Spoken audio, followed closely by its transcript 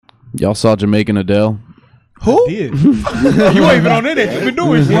Y'all saw Jamaican Adele? Who? Did. You ain't even on that. You been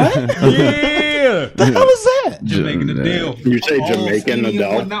doing what? Yeah. The hell is that? Jamaican Adele. You say Jamaican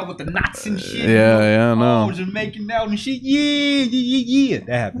Adele? Out with the knots and shit. Yeah, no. Oh, Jamaican Adele and shit. Yeah. That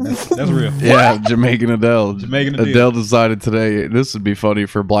happened. That's real. Yeah, Jamaican Adele. Jamaican Adele. Adele decided today this would be funny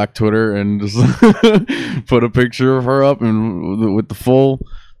for Black Twitter and just put a picture of her up and with the full.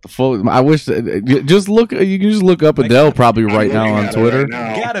 I wish just look. You can just look up Adele probably right now on Twitter.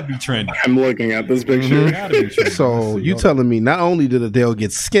 Gotta be trending. I'm looking at this picture. Gotta be trending. So you telling me not only did Adele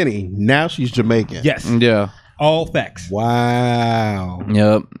get skinny, now she's Jamaican? Yes. Yeah. All facts. Wow.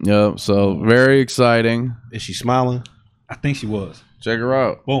 Yep. So very exciting. Is she smiling? I think she was. Check her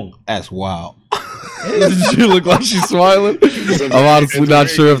out. Boom. That's wild. She look like she's smiling. I'm honestly not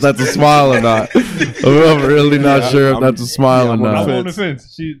sure if that's a smile or not. I'm really not sure if that's a smile or I'm not. on the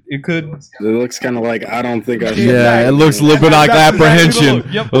fence. It could. It looks kind of like I don't think I should. Yeah, it looks a little bit like apprehension.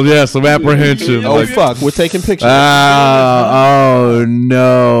 Yep. Oh yeah, some apprehension. Oh Like, fuck, we're taking pictures. oh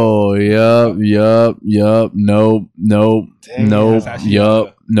no. Yup. Nope. that's how she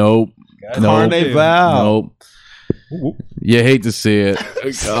Yup. Nope. Carnival. You hate to see it.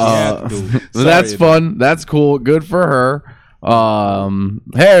 dude. That's Sorry, fun. That's cool. Good for her.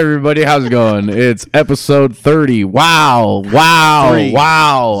 Hey everybody, how's it going? It's episode 30. Wow.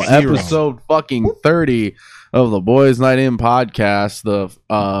 3-0. Episode fucking 30 of the Boys Night In podcast. The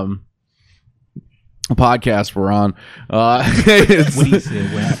podcast we're on.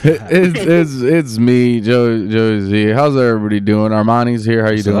 It's me, Joey Z. How's everybody doing? Armani's here.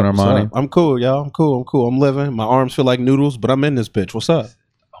 How you doing, What's Armani? up? I'm cool, y'all. I'm cool. I'm living. My arms feel like noodles, but I'm in this bitch. What's up?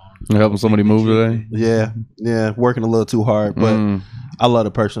 You helping somebody move today? Yeah. Working a little too hard, but I love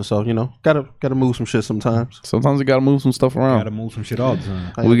the person, so gotta move some shit sometimes. Sometimes you gotta move some stuff around. Gotta move some shit all the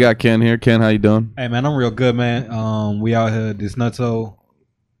time. We got Ken here. Ken, how you doing? Hey man, I'm real good, man. We out here this nutso.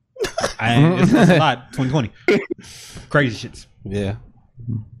 It's a lot. 2020, crazy shits. Yeah.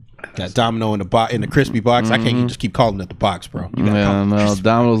 Got Domino in the crispy box. I can't just keep calling it the box, bro. Yeah, no,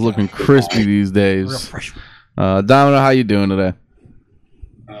 Domino's looking crispy these Real days. fresh. Domino, how you doing today?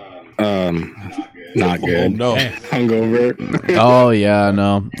 Not good. No. Hungover. Oh yeah,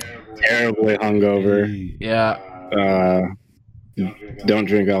 no. Terribly hungover. Yeah. Don't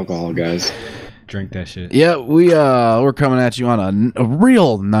drink alcohol, guys. Drink that shit. Yeah, we're coming at you on a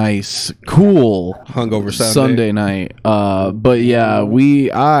real nice, cool Hungover Sunday night. But yeah, I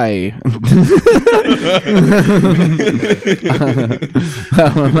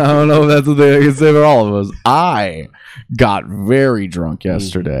don't know if that's the thing I can say for all of us. I got very drunk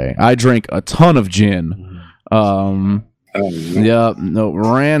yesterday. I drank a ton of gin. Yeah, no,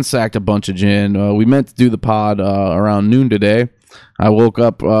 ransacked a bunch of gin. We meant to do the pod around noon today. I woke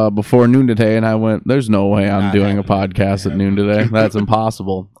up before noon today and I went, there's no way I'm doing a podcast at noon today. That's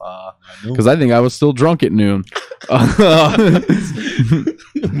impossible. Because I think I was still drunk at noon.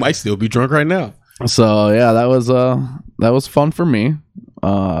 Might still be drunk right now. So yeah, that was fun for me.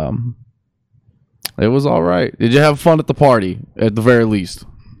 It was all right. Did you have fun at the party at the very least?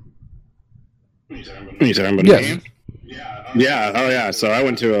 You talking about Yes. me? Yeah. Oh yeah. So I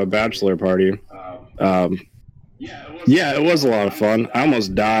went to a bachelor party. Yeah, it was a lot of fun. I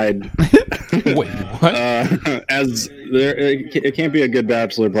almost died. Wait, what? It can't be a good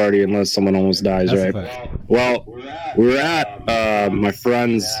bachelor party unless someone almost dies, That's a right? fact. Well, we were at my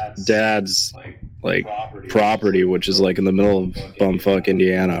friend's dad's property, which is in the middle of bumfuck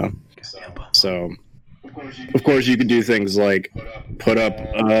Indiana. So, of course, you could do things like put up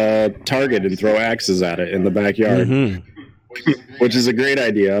a target and throw axes at it in the backyard, which is a great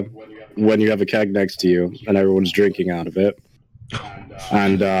idea when you have a keg next to you and everyone's drinking out of it.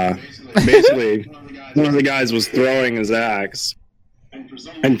 And basically, one of the guys was throwing his axe,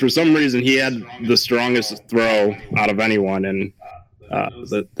 and for some reason he had the strongest throw out of anyone, and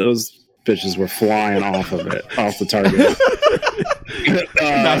those bitches were flying off the target.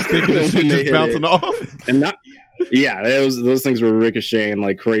 Not sticking, this shit just bouncing off. And those things were ricocheting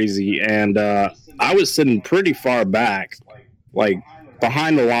like crazy, and I was sitting pretty far back,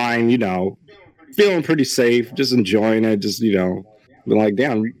 behind the line, feeling pretty safe, just enjoying it, just been like,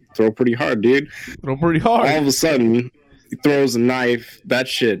 damn, throw pretty hard, dude. Throw pretty hard. All of a sudden, he throws a knife, that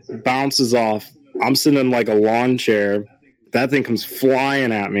shit bounces off. I'm sitting in a lawn chair, that thing comes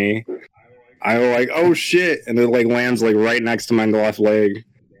flying at me. I go oh shit, and it lands right next to my left leg.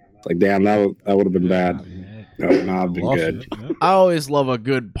 It's damn, that would have been bad. That would not have been good. I always love a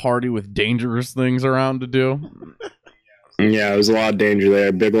good party with dangerous things around to do. Yeah, there was a lot of danger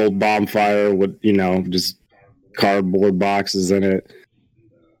there. Big old bonfire with, just cardboard boxes in it.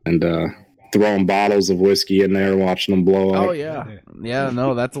 And throwing bottles of whiskey in there, watching them blow up. Oh yeah.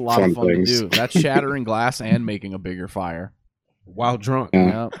 No, that's a lot of fun things. to do. That's shattering glass and making a bigger fire. While drunk.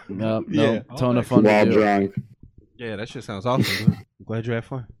 Yep. Yeah. Ton of fun While to do. drunk. Yeah, that shit sounds awesome. I'm glad you had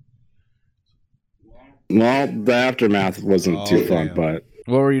fun. Well, the aftermath wasn't too fun, damn. but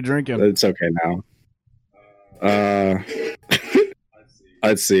What were you drinking? it's okay now.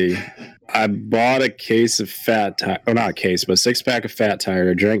 Let's see. I bought a case of Fat Tire, or not a case, but a 6-pack of Fat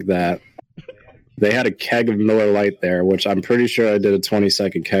Tire. Drank that. They had a keg of Miller Lite there, which I'm pretty sure I did a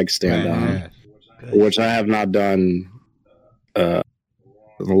 20-second keg stand on, which I have not done in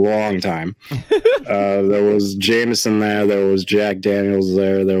a long time. There was Jameson there. There was Jack Daniels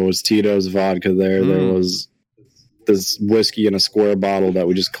there. There was Tito's vodka there. There was this whiskey in a square bottle that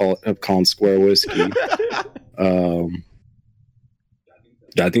we just kept calling square whiskey.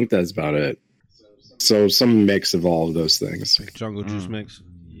 I think that's about it. So some mix of all of those things. Jungle juice mix.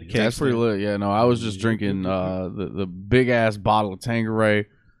 That's pretty lit. Yeah, no, I was just drinking the big ass bottle of Tanqueray,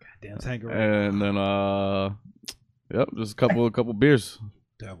 Damn Tanqueray. and then just a couple beers.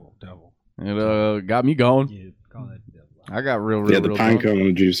 Devil. It got me going. Yeah, call that devil. I got real Yeah, the pine drunk.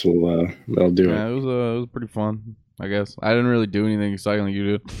 cone juice will that'll do Yeah, it. it was pretty fun. I guess I didn't really do anything exciting like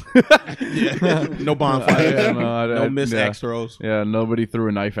you did. Yeah. No bonfire. Yeah, No Miss yeah. Astros. Yeah, nobody threw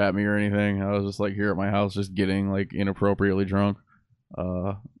a knife at me or anything. I was just like here at my house, just getting like inappropriately drunk.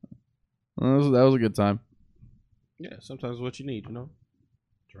 That was a good time. Yeah, sometimes what you need, you know.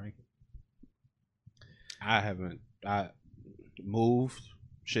 Drinking. I moved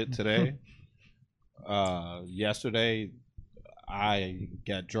shit today. Yesterday, I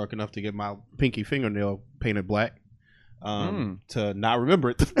got drunk enough to get my pinky fingernail painted black. To not remember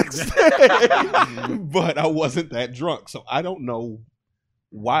it the next day. But I wasn't that drunk. So I don't know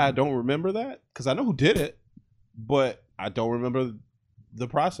why I don't remember that. Because I know who did it, but I don't remember the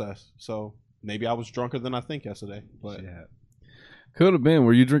process. So maybe I was drunker than I think yesterday. But Yeah. Could have been.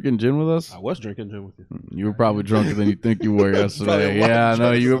 Were you drinking gin with us? I was drinking gin with you. You were probably drunker than you think you were yesterday. Probably Yeah, was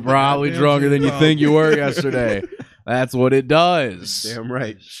no, you were drunk. probably Goddamn drunker than you gin think you were yesterday. That's what it does. Damn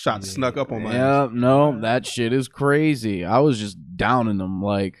right. Shot snuck up on my ass. Yeah, no, that shit is crazy. I was just downing them.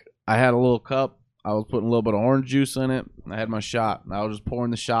 Like, I had a little cup. I was putting a little bit of orange juice in it. I had my shot. And I was just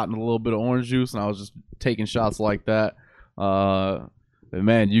pouring the shot in a little bit of orange juice, and I was just taking shots like that. And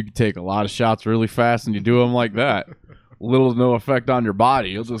man, you can take a lot of shots really fast, and you do them like that. Little to no effect on your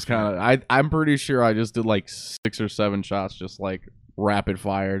body. You'll just kind of. I'm pretty sure I just did like 6 or 7 shots, just like rapid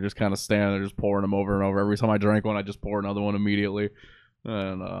fire, just kind of standing there, just pouring them over and over. Every time I drank one, I just pour another one immediately,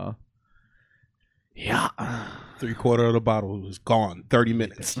 and yeah. 3/4 of the bottle was gone. 30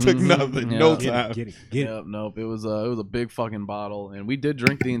 minutes. Took nothing. Yeah. No Get time. it. Get it. Yep, nope. It was a big fucking bottle, and we did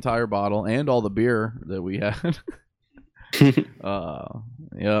drink the entire bottle and all the beer that we had.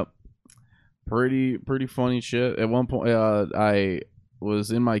 Yep. Pretty funny shit. At one point, I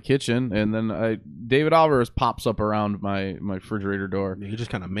was in my kitchen, and then David Alvarez pops up around my refrigerator door. He just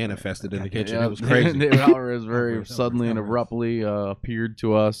kind of manifested in the kitchen. Yeah, It was crazy. David Alvarez very Alvarez. suddenly and abruptly appeared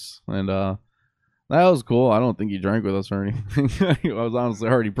to us, and that was cool. I don't think he drank with us or anything. I was honestly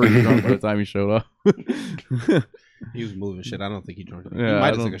already pretty drunk by the time he showed up. He was moving shit. I don't think he drank. He Yeah, I might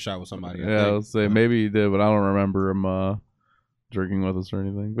have don't- taken a shot with somebody. I Yeah, think. I'll say maybe he did, but I don't remember him drinking with us or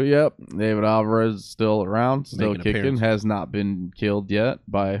anything. But yep, David Alvarez is still around, still Making an kicking, appearance. has not been killed yet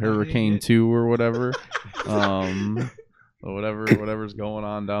by Hurricane 2 or whatever. Or whatever's going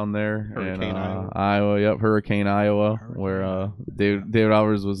on down there Hurricane in Iowa. Iowa. Yep, Hurricane Iowa, where David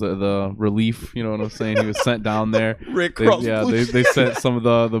Alvarez was the relief. You know what I'm saying? He was sent down there. Red They, Cross. yeah, Blue they sent some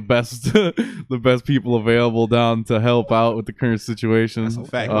of the best the best people available down to help out with the current situation. That's a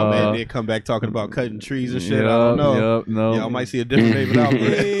fact. My man did come back talking about cutting trees and shit. I don't know. Yep, no. Y'all might see a different David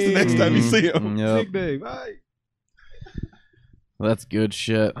Alvarez next time you see him. Yep. Big Dave. All right. That's good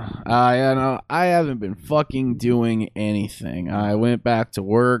shit. Yeah, no, I haven't been fucking doing anything. I went back to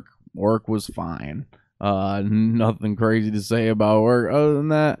work. Work was fine. Nothing crazy to say about work. Other than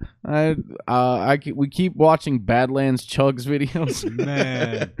that, we keep watching Badlands Chugs videos.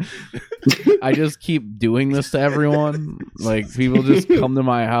 Man. I just keep doing this to everyone. Like, people just come to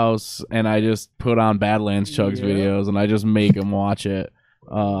my house and I just put on Badlands Chugs videos and I just make them watch it.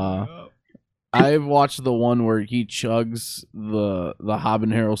 I've watched the one where he chugs the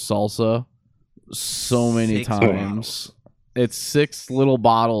habanero salsa so many 6 times. bottles. It's 6 little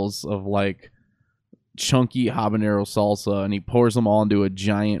bottles of like chunky habanero salsa, and he pours them all into a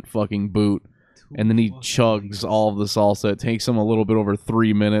giant fucking boot, and then he chugs all of the salsa. It takes him a little bit over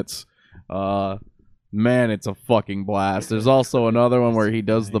 3 minutes. Man, it's a fucking blast. There's also another one where he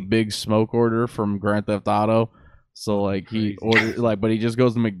does the big smoke order from Grand Theft Auto, So like he orders but he just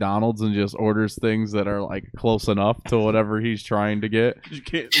goes to McDonald's and just orders things that are like close enough to whatever he's trying to get. You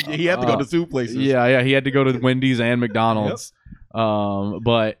can't. He had to go to two places. Yeah, he had to go to Wendy's and McDonald's.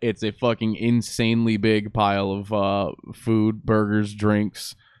 But it's a fucking insanely big pile of food, burgers,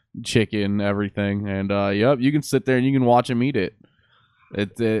 drinks, chicken, everything, and you can sit there and you can watch him eat it.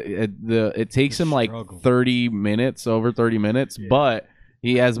 It takes him like 30 minutes, over 30 minutes, but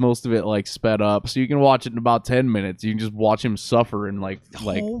he has most of it like sped up, so you can watch it in about 10 minutes. You can just watch him suffer and like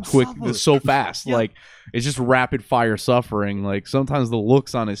quick, so fast. Yeah. Like it's just rapid fire suffering. Like sometimes the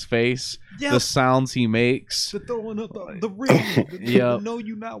looks on his face, the sounds he makes, the throwing up the ring. Yeah, no,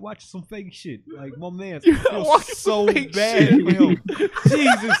 you not watching some fake shit. Like my man feels so bad for him.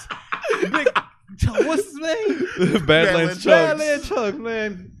 Jesus, what's his name? Badlands Chugs,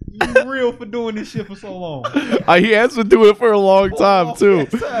 man. You real for doing this shit for so long. He has been doing it for a long time too.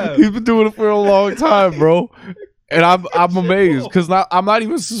 He's been doing it for a long time, bro. And I'm amazed because I'm not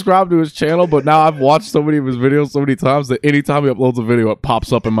even subscribed to his channel, but now I've watched so many of his videos so many times that anytime he uploads a video, it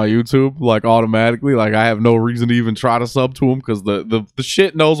pops up in my YouTube like automatically. Like I have no reason to even try to sub to him because the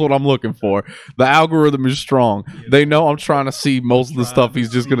shit knows what I'm looking for. The algorithm is strong. They know I'm trying to see most of the stuff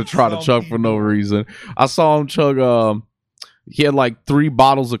he's just gonna try to chug for no reason. I saw him chug. He had like 3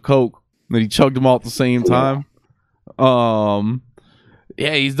 bottles of Coke that he chugged them all at the same time.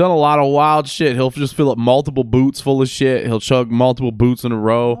 Yeah, he's done a lot of wild shit. He'll just fill up multiple boots full of shit. He'll chug multiple boots in a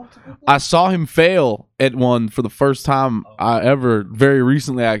row. I saw him fail at one for the first time ever, very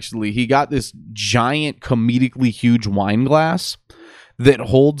recently actually. He got this giant, comedically huge wine glass that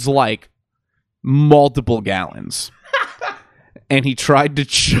holds like multiple gallons. And he tried to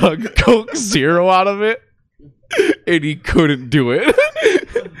chug Coke Zero out of it. And he couldn't do it.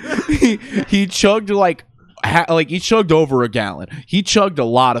 he chugged like he chugged over a gallon. He chugged a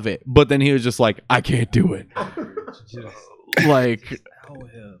lot of it, but then he was just like, I can't do it. Like,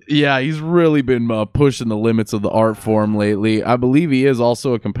 yeah, he's really been pushing the limits of the art form lately. I believe he is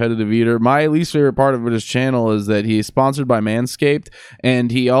also a competitive eater. My least favorite part of his channel is that he's sponsored by Manscaped,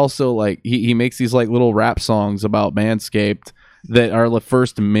 and he also like he makes these like little rap songs about Manscaped that are the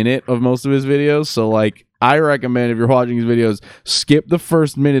first minute of most of his videos. So like I recommend if you're watching his videos, skip the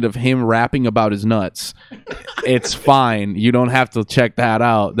first minute of him rapping about his nuts. It's fine. You don't have to check that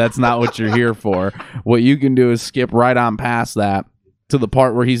out. That's not what you're here for. What you can do is skip right on past that to the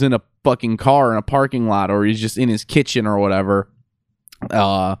part where he's in a fucking car in a parking lot or he's just in his kitchen or whatever.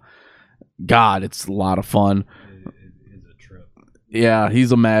 God, it's a lot of fun. It's a trip. Yeah,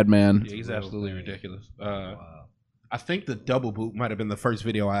 he's a madman. Yeah, he's absolutely ridiculous. I think the double boot might have been the first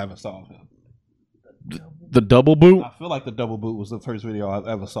video I ever saw of him. The double boot? I feel like the double boot was the first video I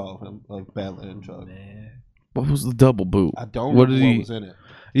ever saw of him, of Badlands Chug. What was the double boot? I don't know what was in it.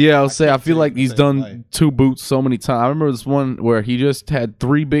 Yeah, I'll say I feel like he's done 2 boots so many times. I remember this one where he just had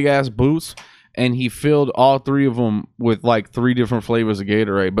 3 big ass boots and he filled all 3 of them with like 3 different flavors of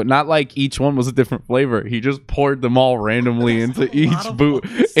Gatorade, but not like each one was a different flavor. He just poured them all randomly into each boot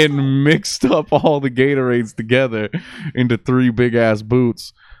and mixed up all the Gatorades together into 3 big ass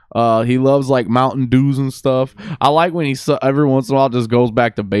boots. He loves like Mountain Dews and stuff. I like when he every once in a while just goes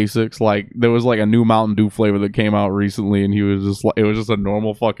back to basics. Like there was like a new Mountain Dew flavor that came out recently, and he was just like, it was just a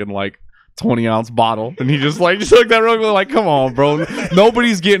normal fucking like 20-ounce bottle, and he just like took that real quick. Like, come on, bro,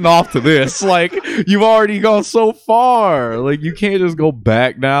 nobody's getting off to this. Like, you've already gone so far. Like, you can't just go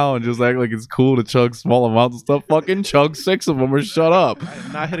back now and just act like it's cool to chug small amounts of stuff. Fucking chug 6 of them or shut up.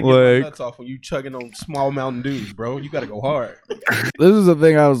 I'm not here to get my nuts off when you chugging on small Mountain Dews, bro. You gotta go hard. This is the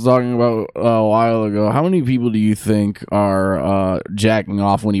thing I was talking about a while ago. How many people do you think are jacking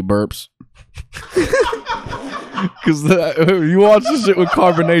off when he burps? Because you watch this shit with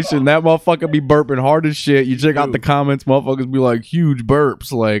Carbonation, that motherfucker be burping hard as shit. You check out the comments, motherfuckers be like, huge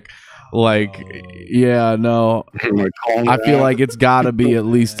burps. Yeah, no. I feel like it's got to be at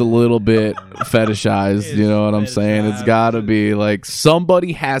least a little bit fetishized. You know what I'm saying? It's got to be like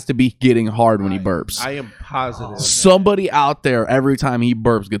somebody has to be getting hard when he burps. I am positive. Somebody out there, every time he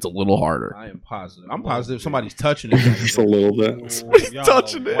burps, gets a little harder. I am positive. I'm positive somebody's touching it. Just a little bit. Somebody's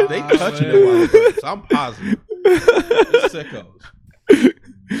touching it. They touching it while he burps. I'm positive. It's sickos.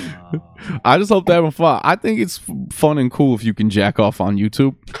 I just hope they're having fun. I think it's fun and cool if you can jack off on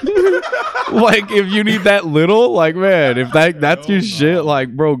YouTube. Like, if you need that little, like, man, if that's your shit,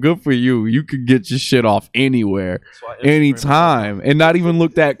 like, bro, good for you. You can get your shit off anywhere, anytime, and not even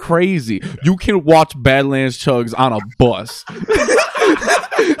look that crazy. You can watch Badlands Chugs on a bus.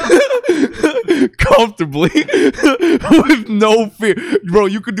 Comfortably with no fear. Bro,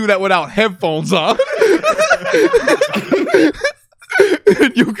 you could do that without headphones on.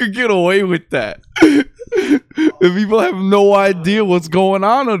 You could get away with that. And people have no idea what's going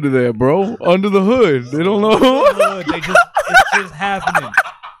on under there, bro. Under the hood. They don't know. It's just happening.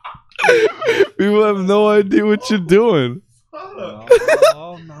 People have no idea what you're doing.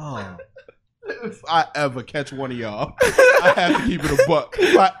 Oh no. If I ever catch one of y'all, I have to keep it a buck.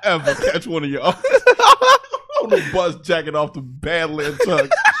 If I ever catch one of y'all on the bus jacking off the Badland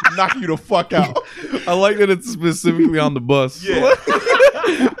Chugs, knock you the fuck out. I like that it's specifically on the bus. Yeah.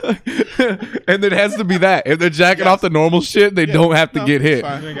 And it has to be that. If they're jacking off the normal shit, they don't have to get hit.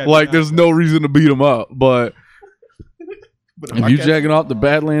 Like, there's no reason to beat them up. But if you jacking off the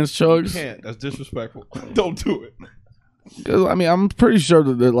Badlands Chugs, you can't. That's disrespectful. Don't do it. I mean, I'm pretty sure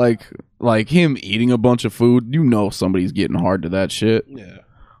that like him eating a bunch of food, you know somebody's getting hard to that shit. Yeah.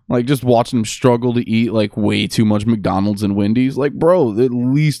 Like, just watching him struggle to eat, like, way too much McDonald's and Wendy's. Like, bro, at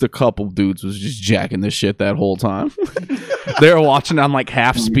least a couple dudes was just jacking this shit that whole time. They were watching on, like,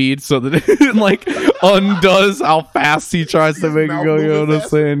 half speed so that it, like, undoes how fast he tries to make it go. You know what I'm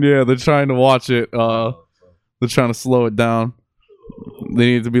saying? Yeah, they're trying to watch it. They're trying to slow it down. They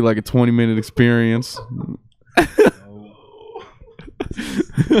need it to be, like, a 20-minute experience.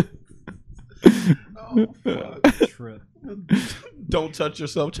 Trip. Don't touch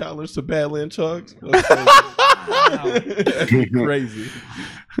yourself challenge to Badland Chugs. That's crazy.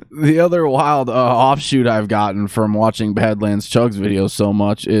 The other wild offshoot I've gotten from watching Badlands Chugs videos so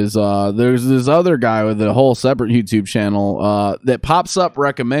much is there's this other guy with a whole separate YouTube channel that pops up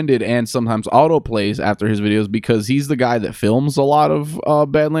recommended and sometimes autoplays after his videos because he's the guy that films a lot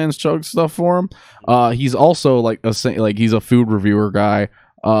of Badlands Chugs stuff for him. He's also like he's a food reviewer guy.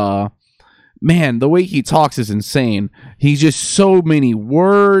 Man, the way he talks is insane. He's just so many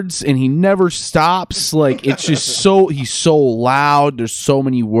words and he never stops. Like, it's just he's so loud. There's so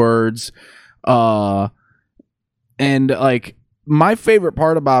many words. And like, my favorite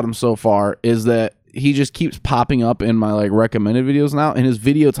part about him so far is that he just keeps popping up in my like recommended videos now, and his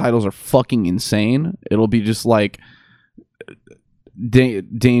video titles are fucking insane. It'll be just like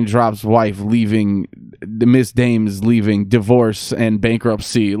Dane Drop's wife leaving, Miss Dame's leaving, divorce and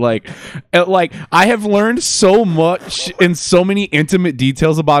bankruptcy. Like I have learned so much and so many intimate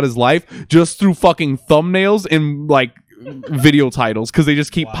details about his life just through fucking thumbnails and like video titles because they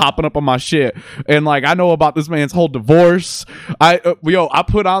just keep popping up on my shit. And like, I know about this man's whole divorce. I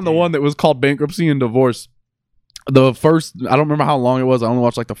put on the one that was called Bankruptcy and Divorce. The first, I don't remember how long it was. I only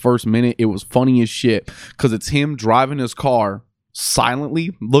watched like the first minute. It was funny as shit because it's him driving his car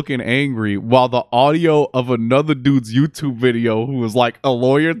silently looking angry while the audio of another dude's YouTube video who was like a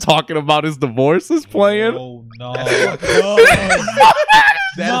lawyer talking about his divorce is playing. Oh no.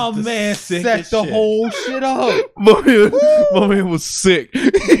 My man set the whole shit up. My man was sick.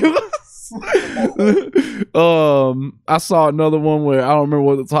 I saw another one where I don't remember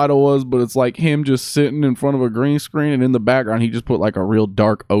what the title was, but it's like him just sitting in front of a green screen and in the background he just put like a real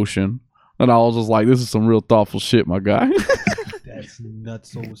dark ocean. And I was just like, this is some real thoughtful shit, my guy. That's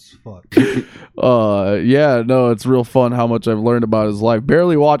nuts as fuck. Yeah, no, it's real fun how much I've learned about his life.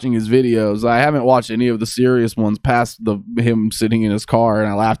 Barely watching his videos. I haven't watched any of the serious ones past him sitting in his car,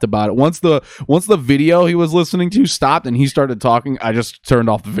 and I laughed about it. Once the video he was listening to stopped and he started talking, I just turned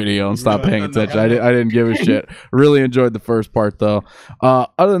off the video and stopped paying attention. I didn't give a shit. Really enjoyed the first part though.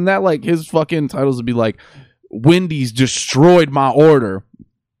 Other than that, like his fucking titles would be like, Wendy's destroyed my order.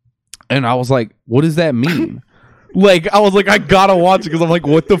 And I was like, what does that mean? Like, I was like, I gotta watch it because I'm like,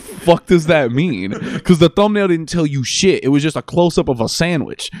 what the fuck does that mean? Because the thumbnail didn't tell you shit. It was just a close-up of a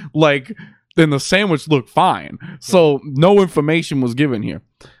sandwich. Like, then the sandwich looked fine. So, no information was given here.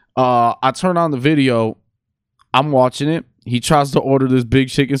 I turn on the video. I'm watching it. He tries to order this big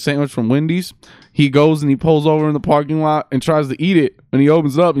chicken sandwich from Wendy's. He goes and he pulls over in the parking lot and tries to eat it. And he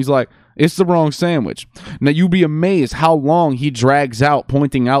opens it up. He's like, it's the wrong sandwich. Now, you'd be amazed how long he drags out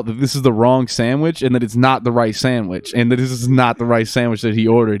pointing out that this is the wrong sandwich and that it's not the right sandwich and that this is not the right sandwich that he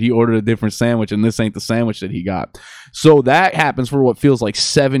ordered. He ordered a different sandwich and this ain't the sandwich that he got. So that happens for what feels like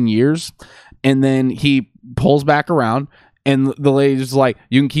 7 years. And then he pulls back around and the lady's just like,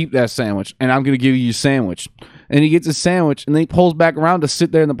 you can keep that sandwich and I'm going to give you your sandwich. And he gets a sandwich and then he pulls back around to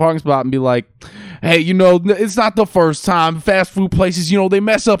sit there in the parking spot and be like, hey, you know, it's not the first time. Fast food places, you know, they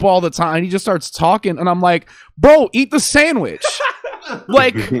mess up all the time. And he just starts talking and I'm like, bro, eat the sandwich.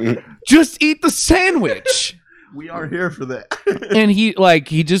 Like, just eat the sandwich. We are here for that. And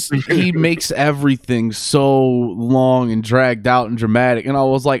he makes everything so long and dragged out and dramatic. And I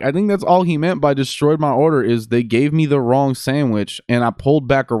was like, I think that's all he meant by destroyed my order is they gave me the wrong sandwich and I pulled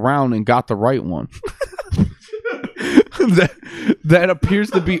back around and got the right one. that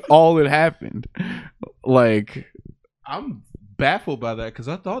appears to be all that happened. Like, I'm baffled by that because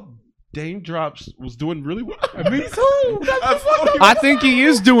I thought Dame Drops was doing really well. Me too. I think he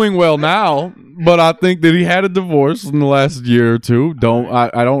is doing well now, but I think that he had a divorce in the last year or two.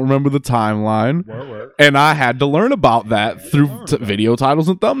 I don't remember the timeline. And I had to learn about that through video titles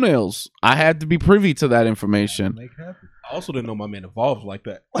and thumbnails. I had to be privy to that information. I also didn't know my man evolved like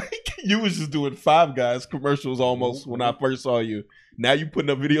that. Like, you was just doing Five Guys commercials almost when I first saw you. Now you putting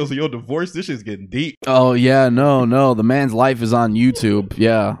up videos of your divorce. This shit's getting deep. Oh yeah, no. The man's life is on YouTube.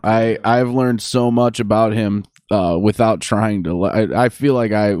 Yeah, I've learned so much about him without trying to. I feel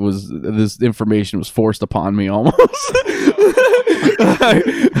like this information was forced upon me almost.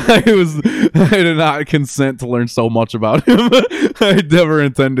 I did not consent to learn so much about him. I never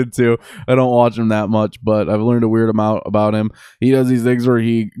intended to. I don't watch him that much, but I've learned a weird amount about him. He does these things where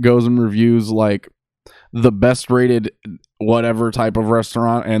he goes and reviews like the best rated whatever type of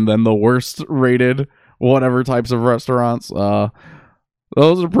restaurant and then the worst rated whatever types of restaurants.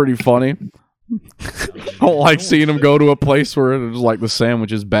 Those are pretty funny. I don't like seeing him go to a place where it's like the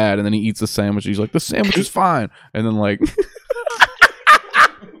sandwich is bad and then he eats the sandwich. He's like, the sandwich is fine. And then like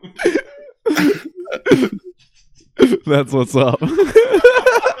that's what's up.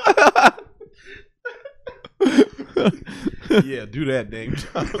 Yeah, do that, Dame.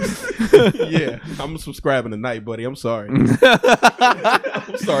 Yeah, I'm subscribing tonight, buddy. I'm sorry.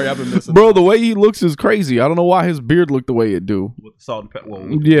 I'm sorry, I've been missing. Bro, the way he looks is crazy. I don't know why his beard looked the way it do. With the salt and pepper.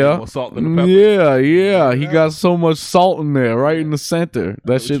 Yeah. Salt and the pepper. Yeah. He got so much salt in there, right in the center.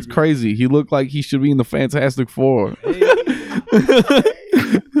 That shit's crazy. He looked like he should be in the Fantastic Four.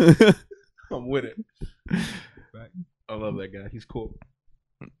 I'm with it. I love that guy. He's cool.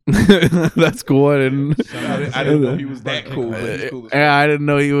 That's cool. I didn't know he was that cool. But he's cool. Yeah, I didn't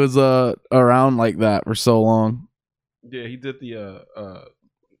know he was around like that for so long. Yeah, he did the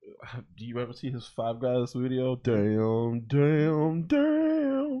do you ever see his Five Guys video? Damn.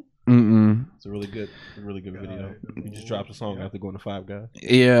 It's a really good video. He just dropped a song after going to Five Guys.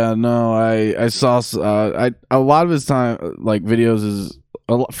 Yeah, no, I saw a lot of his time like videos is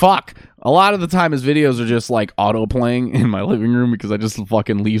a lot of the time his videos are just like auto playing in my living room because I just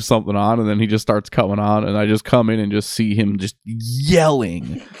fucking leave something on and then he just starts coming on and I just come in and just see him just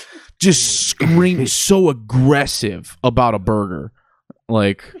yelling, just screaming, so aggressive about a burger,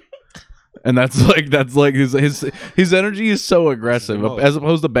 like. And that's like his energy is so aggressive as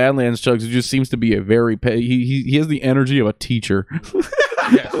opposed to Badlands Chugs. It just seems to be a very he has the energy of a teacher.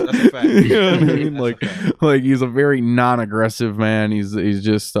 Yes, that's a fact. You know what I mean? Like he's a very non-aggressive man. He's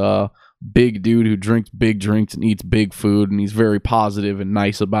just a big dude who drinks big drinks and eats big food, and he's very positive and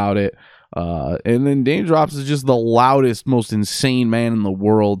nice about it. And then Dame Drops is just the loudest, most insane man in the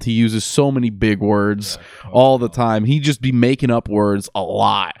world. He uses so many big words all the time. He just be making up words a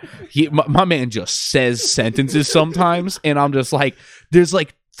lot. My man just says sentences sometimes, and I'm just like, there's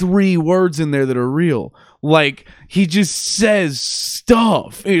like 3 words in there that are real. Like, he just says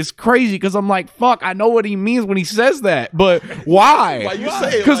stuff. It's crazy because I'm like, fuck, I know what he means when he says that, but why? Why you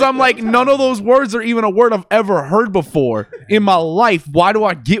say it? Because I'm like, none of those words are even a word I've ever heard before in my life. Why do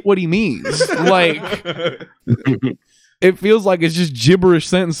I get what he means? Like, it feels like it's just gibberish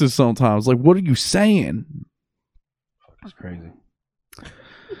sentences sometimes. Like, what are you saying? That's crazy.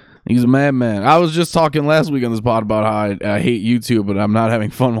 He's a madman. I was just talking last week on this pod about how I hate YouTube, but I'm not having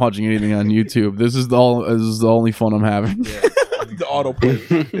fun watching anything on YouTube. This is the only fun I'm having. Yeah. The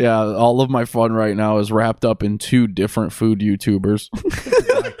autoplay. Yeah, all of my fun right now is wrapped up in 2 different food YouTubers.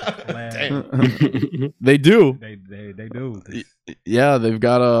 They do. They do. Yeah, they've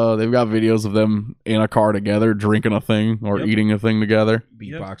got videos of them in a car together, drinking a thing or eating a thing together.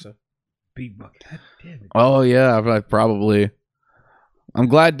 Beatboxer. Oh yeah, probably. I'm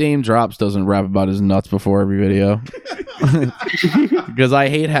glad Dame Drops doesn't rap about his nuts before every video. Because I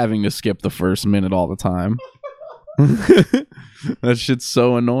hate having to skip the first minute all the time. That shit's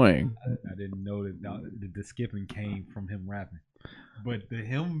so annoying. I didn't know that the skipping came from him rapping. But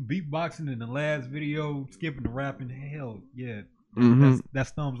him beatboxing in the last video, skipping the rapping, hell yeah.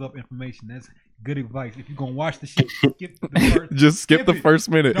 That's thumbs up information. That's good advice. If you're gonna watch the shit, skip the first. Just skip the first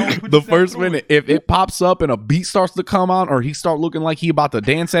minute. The first minute. If it pops up and a beat starts to come on, or he start looking like he about to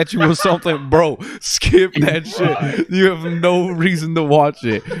dance at you or something, bro, skip that shit. You have no reason to watch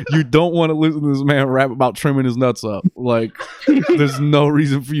it. You don't want to listen to this man rap about trimming his nuts up. Like, there's no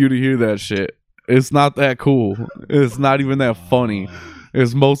reason for you to hear that shit. It's not that cool. It's not even that funny.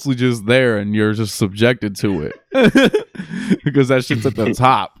 It's mostly just there, and you're just subjected to it because that shit's at the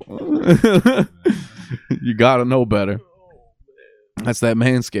top. You gotta know better. That's that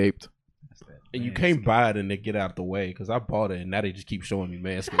Manscaped. And you can't buy it and they get out the way because I bought it and now they just keep showing me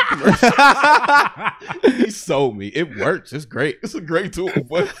Manscaped. He sold me. It works. It's great. It's a great tool,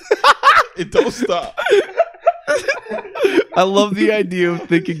 but It don't stop. I love the idea of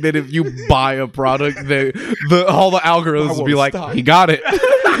thinking that if you buy a product, all the algorithms will be like, stop. he got it.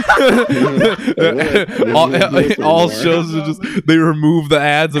 all shows are just, they remove the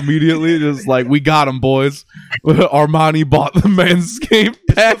ads immediately. Just like, we got him, boys. Armani bought the Manscaped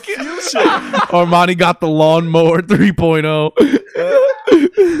package. Armani got the lawnmower 3.0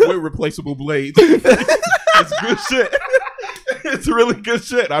 with replaceable blades. It's good shit. It's really good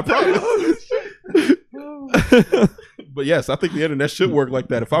shit. I promise. But yes, I think the internet should work like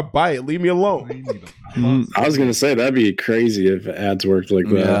that. If I buy it, leave me alone. I was gonna say that'd be crazy if ads worked like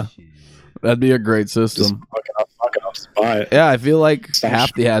that. Yeah, that'd be a great system. Fuck it up, just buy it. Yeah, I feel like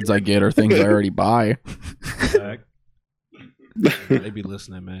half the ads I get are things I already buy. They be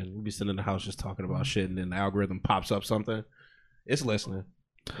listening, man. We be sitting in the house just talking about shit, and then the algorithm pops up something. It's listening.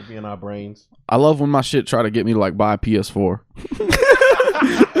 It'll be in our brains. I love when my shit try to get me to like buy a PS4.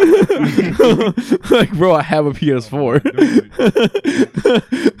 Like, bro, I have a PS4.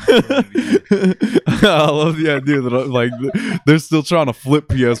 I love the idea that like they're still trying to flip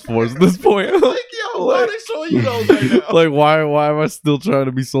PS4s at this point. Like, yo, why are they showing you those right now? Like, why am I still trying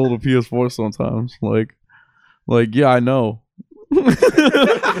to be sold a PS4 sometimes? Like, yeah, I know.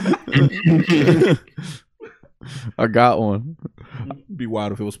 I got one. It'd be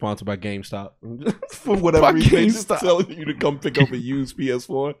wild if it was sponsored by GameStop. For whatever reason, they just telling you to come pick up a used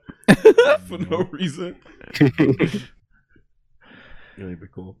PS4 for no reason. It'd be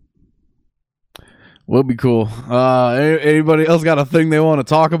cool. Would be cool. Anybody else got a thing they want to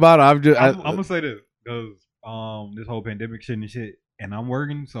talk about? I'm gonna say this because this whole pandemic shit and shit, and I'm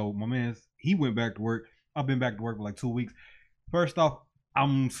working. So my man, he went back to work. I've been back to work for like 2 weeks. First off,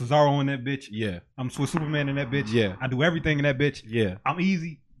 I'm Cesaro in that bitch. Yeah. I'm Swiss Superman in that bitch. Yeah. I do everything in that bitch. Yeah. I'm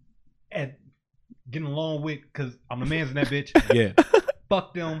easy at getting along with because I'm the man's in that bitch. Yeah.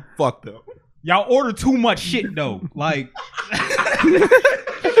 Fuck them. Fuck them. Y'all order too much shit though. Like, I'm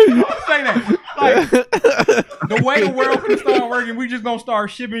saying that. Like, the way the world can start working, we just gonna start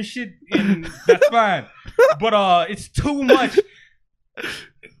shipping shit, and that's fine. But it's too much.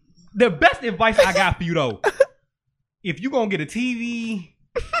 The best advice I got for you though, if you gonna get a TV,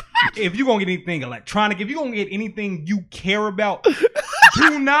 if you gonna get anything electronic, if you gonna get anything you care about,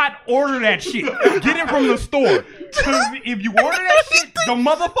 do not order that shit. Get it from the store. Cause if you order that shit, the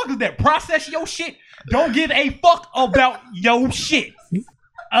motherfuckers that process your shit don't give a fuck about your shit.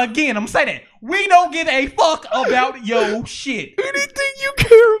 Again, I'm saying that. We don't give a fuck about your shit. Anything you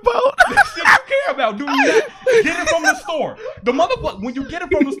care about. Shit you care about, do not get it from the store. The motherfucker, when you get it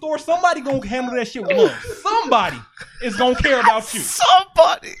from the store, somebody gonna handle that shit with love. Somebody is gonna care about you.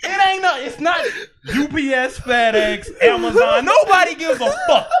 Somebody. It's not UPS, FedEx, Amazon. Nobody gives a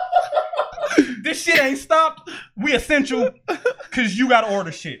fuck. This shit ain't stopped. We essential because you gotta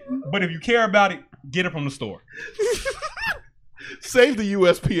order shit. But if you care about it, get it from the store. Save the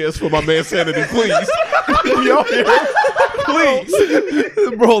USPS for my man Sanity, please. Y'all hear? Please.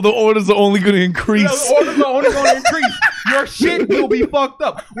 Bro, the orders are only going to increase. The orders are only going to increase. Your shit will be fucked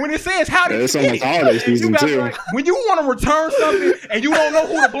up. When it says how did it's almost holiday season too. Like, when you want to return something and you don't know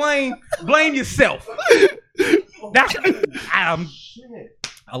who to blame yourself. That's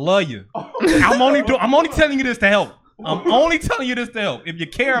I love you. I'm only telling you this to help. I'm only telling you this to help. If you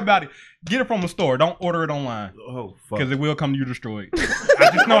care about it, get it from the store. Don't order it online. Oh, fuck. Because it will come to you destroyed.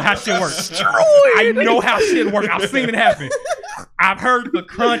 I just know how shit works. I know how shit works. I've seen it happen. I've heard the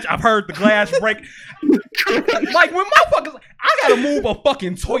crunch. I've heard the glass break. Like when motherfuckers, I gotta move a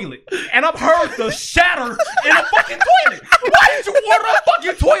fucking toilet, and I've heard the shatter in a fucking toilet. Why did you order a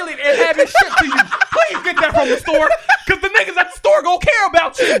fucking toilet and have it shipped to you? Please get that from the store, because the niggas at the store gonna care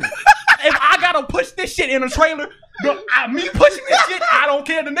about you. If I gotta push this shit in a trailer, me pushing this shit, I don't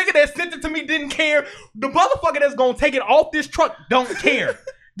care. The nigga that sent it to me didn't care. The motherfucker that's gonna take it off this truck don't care.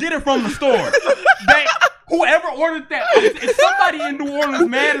 Get it from the store. Whoever ordered that, if somebody in New Orleans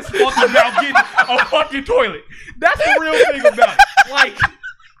mad as fuck about getting a fucking toilet, that's the real thing about it. Like,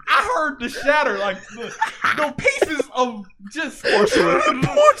 I heard the shatter, like the pieces of just porcelain.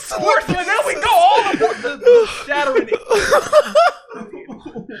 There we go, all the shattering it.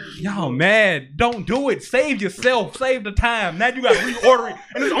 Y'all mad? Don't do it. Save yourself. Save the time. Now you got to reorder it,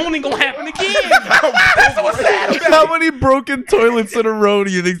 and it's only gonna happen again. That's what's sad about How many broken toilets in a row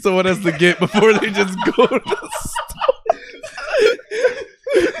do you think someone has to get before they just go to the store?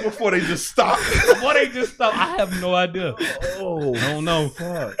 Before they just stop. Before they just stop. I have no idea. Oh, I don't know.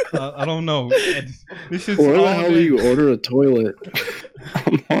 Fuck. I don't know. This shit's Where the all hell day. do you order a toilet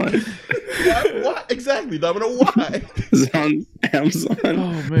online? Why? Exactly, Domino. Why? Is it on Amazon?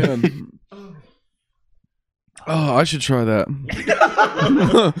 Oh, man. Oh, I should try that.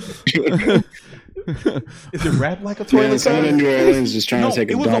 Is it wrapped like a toilet? Yeah, someone in New Orleans just trying No, to take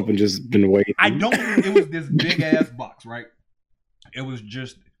a it was dump and just been waiting. I don't. It was this big ass box, right? It was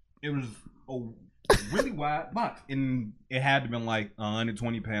a really wide box, and it had to been like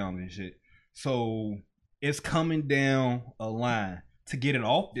 120 pounds and shit. So it's coming down a line. To get it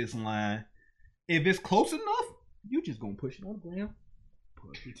off this line, if it's close enough, you just gonna push it on the ground.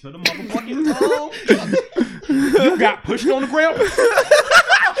 Push it to the motherfucking You got pushed on the ground.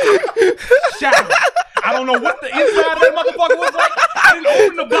 Shout. I don't know what the inside of that motherfucker was like. I didn't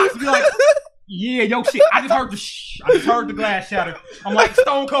open the box and be like, yeah, yo, shit. I just heard the glass shatter. I'm like,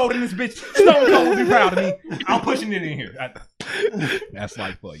 Stone Cold in this bitch. Stone Cold will be proud of me. I'm pushing it in here. That's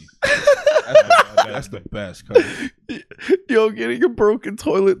life for you. That's the best. Cause Yo, getting a broken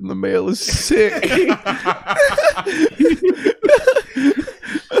toilet in the mail is sick.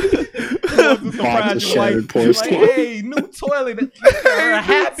 Box of shattered porcelain. Like, hey, new toilet.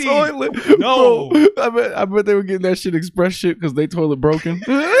 Happy toilet. No. Bro, I bet they were getting that shit express shit because they toilet broken.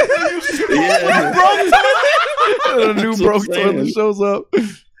 A new broke toilet shows up.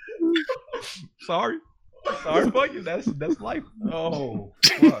 Sorry for you. That's life. Oh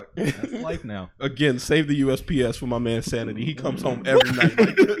fuck. That's life now. again, save the USPS for my man Sanity. He comes home every night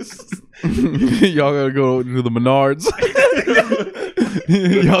like this. Y'all gotta go to the Menards.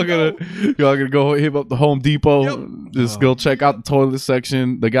 y'all gotta go hit up the Home Depot. Yep. Just go check out the toilet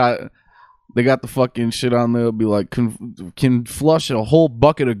section. They got the fucking shit on there. It'll be like can flush a whole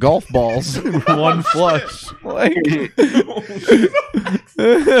bucket of golf balls in one flush. Like,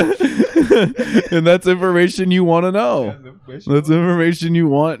 and that's information you want to know. That's information you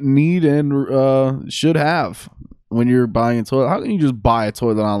want, need, and should have when you're buying a toilet. How can you just buy a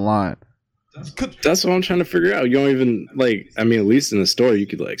toilet online? That's what I'm trying to figure out. You don't even at least in the store you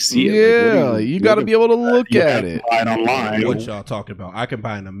could see it. Yeah, you got to be able to look at it. Buy it online. What y'all talking about? I can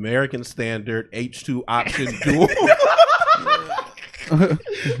buy an American Standard H2 option dual.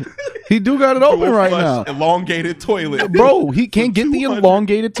 He do got it open right now. Elongated toilet. Bro, he can't get the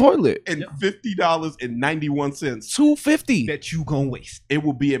elongated toilet. And $50.91. $250 That you gonna waste. It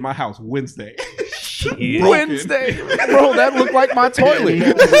will be at my house Wednesday. Wednesday. Bro, that looked like my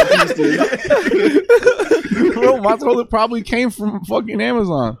toilet. Bro, my toilet probably came from fucking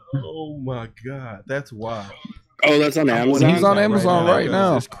Amazon. Oh my god, that's wild. Oh, that's on Amazon? He's on Amazon right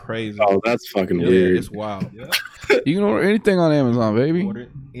now. It's crazy. Oh, that's fucking weird. It's wild. Yeah. You can order anything on Amazon, baby. Order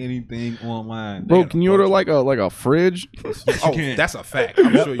anything online. Bro, can you order like a fridge? Oh, that's a fact.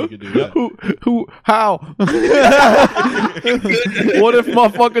 I'm sure you can do that. Who how? What if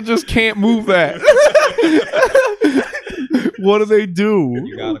motherfucker just can't move that? What do they do?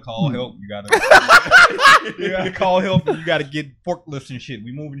 You gotta call help. You gotta call help. And you gotta get forklifts and shit.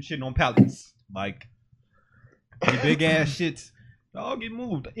 We moving shit on pallets. Like the big ass shits. All get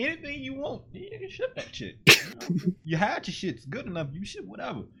moved. Anything you want, you can ship that shit. You hide your shit's good enough. You ship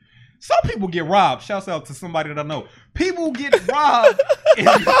whatever. Some people get robbed. Shouts out to somebody that I know. People get robbed.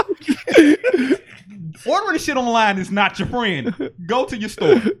 Ordering shit online is not your friend. Go to your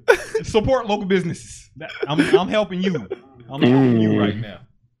store. Support local businesses. I'm helping you. I'm helping you right now.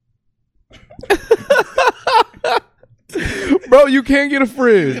 Bro, you can't get a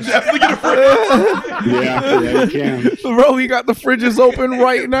fridge. Definitely get a fridge. Yeah, you can. Bro, he got the fridges open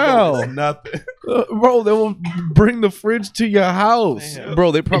right now. Nothing. Bro, they will bring the fridge to your house. Damn.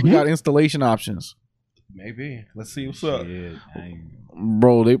 Bro, they probably got installation options. Maybe. Let's see what's up. Shit,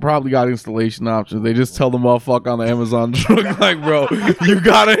 Bro, they probably got installation options. They just tell the motherfucker on the Amazon truck, like, bro, you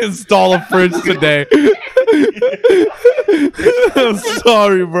gotta install a fridge today. I'm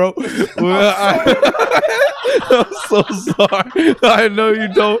sorry, bro. I'm so sorry. I know you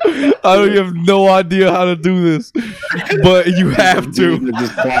don't. I know you have no idea how to do this, but you have to.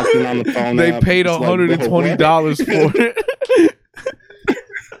 Just walking on the phone. They paid $120 for it.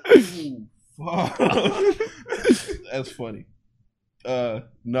 That's funny.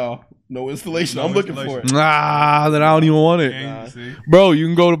 No installation. I'm looking for it. Nah, then I don't even want it. Bro, you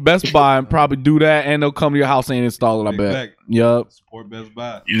can go to Best Buy and probably do that, and they'll come to your house and install it, I bet. Exactly. Yup. Support Best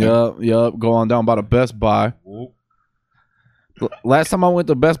Buy. Yup. Go on down by the Best Buy. Whoop. Last time I went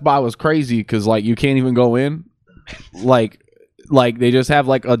to Best Buy was crazy because, like, you can't even go in. Like they just have,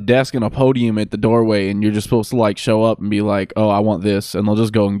 like, a desk and a podium at the doorway, and you're just supposed to, like, show up and be like, oh, I want this, and they'll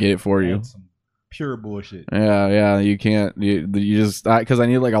just go and get it for you. That's some pure bullshit. Yeah, you can't. You just because I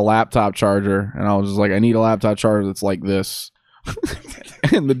need like a laptop charger, and I was just like, I need a laptop charger that's like this,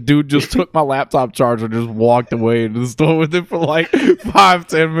 And the dude just took my laptop charger and just walked away into the store with it for like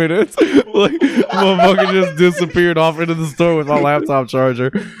 5-10 minutes. Like, motherfucker just disappeared off into the store with my laptop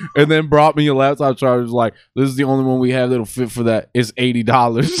charger and then brought me a laptop charger. Was like, this is the only one we have that'll fit for that. It's $80.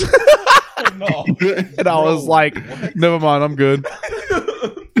 No. And I was like, never mind, I'm good.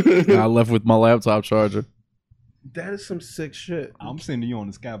 And I left with my laptop charger. That is some sick shit. I'm sending you on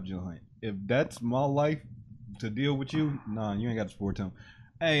the scavenger hunt. If that's my life to deal with you, nah, you ain't got to support him.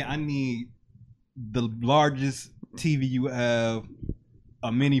 Hey, I need the largest TV you have,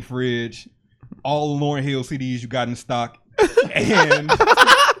 a mini fridge, all the Lauryn Hill CDs you got in stock, and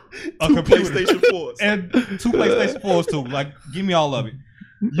a computer. PlayStation 4s. And 2 PlayStation 4s too. Like, give me all of it.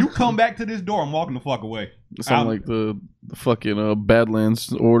 You come back to this door, I'm walking the fuck away. Sound like the fucking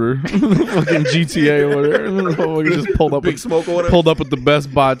Badlands order, fucking GTA order. Just pulled up, Big Smoke order. Pulled up at the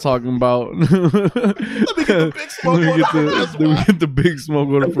Best Buy talking about. Let me get the Big Smoke order. Let me get the Big Smoke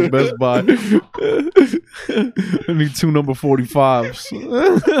order from Best Buy. I need 2 number 45s.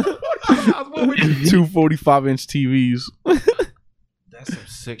 2 45-inch TVs. That's some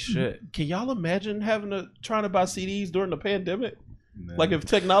sick shit. Can y'all imagine trying to buy CDs during the pandemic? Man. Like if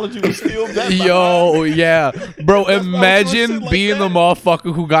technology was still that Yo, yeah. Bro, That's imagine like being the that.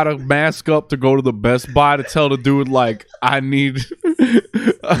 motherfucker who got to mask up to go to the Best Buy to tell the dude, like, I need...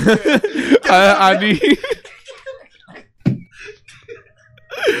 I need...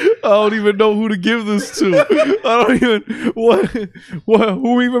 I don't even know who to give this to. I don't even... What?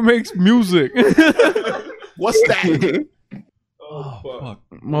 Who even makes music? What's that? Oh, fuck.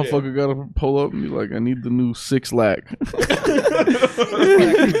 Motherfucker gotta pull up and be like, I need the new 6-lack.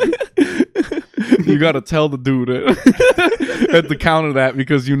 You gotta tell the dude at the counter that,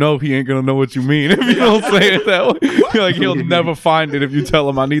 because you know he ain't gonna know what you mean if you don't say it that way. Like, he'll never find it if you tell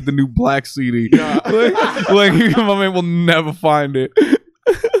him I need the new black CD. Like my man will never find it.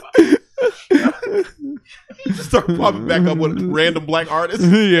 Start popping back up with random black artists.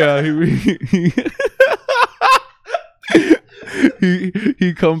 Yeah,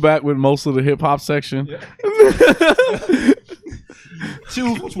 he come back with most of the hip hop section. Yeah.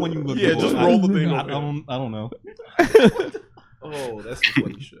 Choose which one you look for. Yeah, just roll the thing I over. don't know. Oh, that's some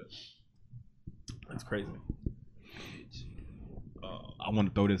funny shit. That's crazy. I want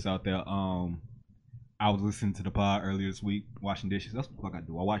to throw this out there. I was listening to the pod earlier this week, washing dishes. That's what the fuck I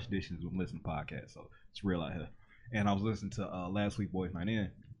do. I wash dishes and listen to podcasts, so it's real out here. And I was listening to last week Boys Night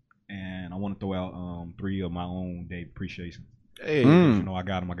In, and I want to throw out 3 of my own day appreciations. Hey, You know, I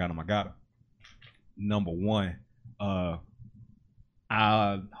got them. Number 1,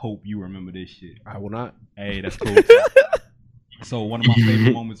 I hope you remember this shit. I will not. Hey, that's cool. So one of my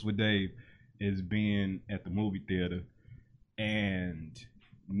favorite moments with Dave is being at the movie theater, and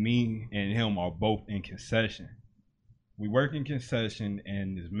me and him are both in concession. We work in concession,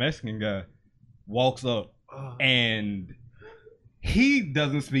 and this Mexican guy walks up, and he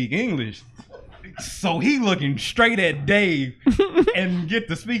doesn't speak English. So he looking straight at Dave and get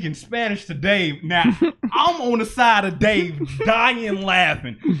to speaking Spanish to Dave. Now, I'm on the side of Dave dying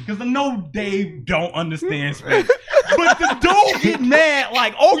laughing because I know Dave don't understand Spanish. But the dude get mad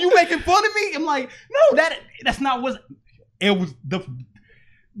like, oh, you making fun of me? I'm like, no, that's not what it was.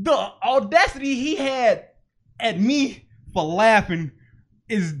 The audacity he had at me for laughing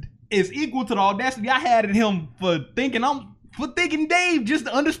is equal to the audacity I had at him for thinking Dave just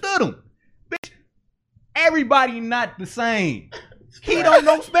understood him. Bitch, everybody not the same. He don't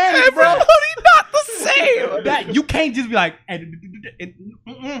know Spanish, bro. Everybody not the same. That you can't just be like,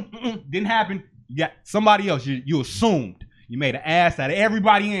 didn't happen. You got somebody else. You assumed. You made an ass out of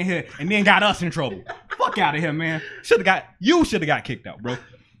everybody in here, and then got us in trouble. Fuck out of here, man. You should have got kicked out, bro.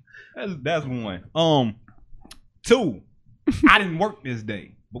 That's 1. 2, I didn't work this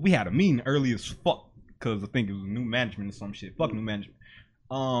day, but we had a meeting early as fuck because I think it was new management or some shit. Fuck new management.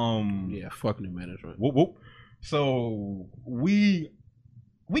 Yeah, fuck new management. Whoop whoop. So we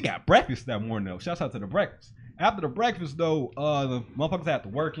got breakfast that morning though. Shouts out to the breakfast. After the breakfast though, the motherfuckers had to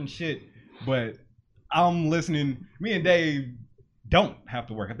work and shit. But I'm listening. Me and Dave don't have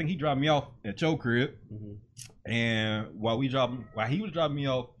to work. I think he dropped me off at your crib, and while he was dropping me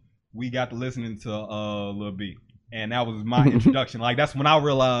off, we got to listening to Lil B, and that was my introduction. Like that's when I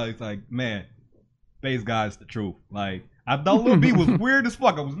realized, like, man, Bass Guy's the truth. Like I thought Lil B was weird as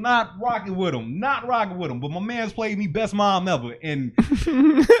fuck. I was not rocking with him, but my man's played me best mom ever, and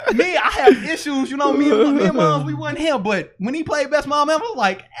me, I have issues. You know, me and moms, we wasn't him, but when he played best mom ever, I was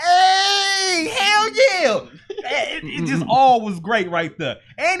like, hey, hell yeah! It just all was great right there.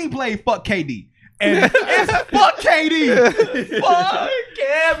 And he played Fuck KD. And it's fuck KD. Fuck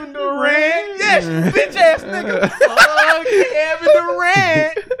Kevin Durant. Yes, bitch ass nigga. Fuck Kevin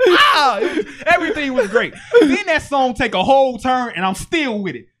Durant. Everything was great. Then that song take a whole turn, and I'm still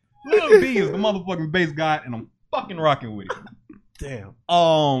with it. Lil B is the motherfucking bass guy, and I'm fucking rocking with it.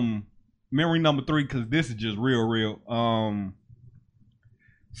 Damn. Memory number 3, because this is just real.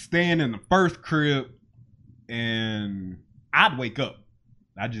 Staying in the first crib, and I'd wake up.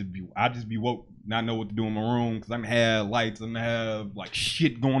 I just be woke, not know what to do in my room, because I didn't have lights, I didn't have like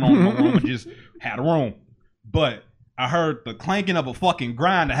shit going on in my room. I just had a room. But I heard the clanking of a fucking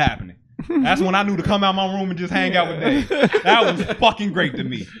grinder happening. That's when I knew to come out my room and just hang out with Dave. That was fucking great to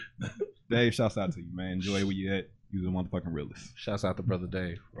me. Dave, shouts out to you, man. Enjoy where you at. You the motherfucking realist. Shouts out to Brother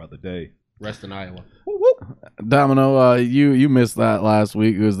Dave. Brother Dave. Rest in Iowa. Domino, you missed that last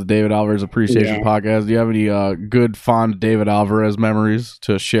week. It was the David Alvarez Appreciation Podcast. Do you have any good, fond David Alvarez memories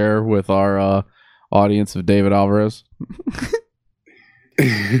to share with our audience of David Alvarez?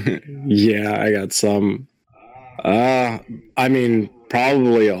 Yeah, I got some. I mean,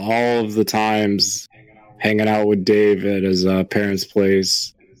 probably all of the times hanging out with Dave at his parents'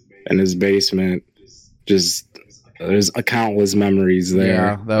 place in his basement. Just there's countless memories there.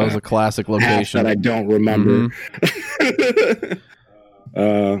 Yeah, that was a classic location that I don't remember.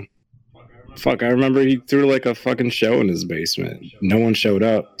 Fuck, I remember he threw like a fucking show in his basement. No one showed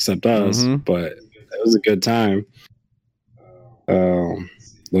up except us, but it was a good time.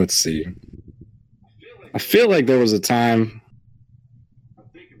 Let's see. I feel like there was a time,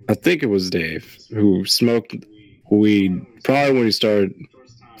 I think it was Dave, who smoked weed. Probably when he started,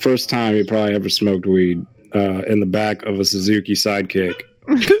 first time he probably ever smoked weed in the back of a Suzuki Sidekick.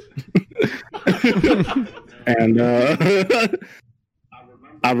 And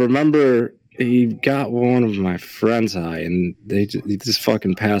I remember he got one of my friends high, and he just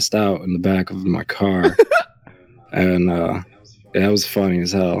fucking passed out in the back of my car. And that was funny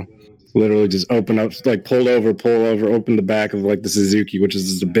as hell. Literally just opened up, like pull over, opened the back of like the Suzuki, which is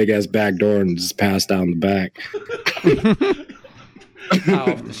just a big ass back door, and just passed out in the back.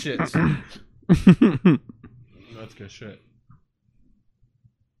 Off the shits. That's good shit.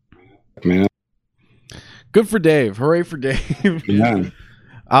 Man. Good for Dave. Hooray for Dave. Yeah.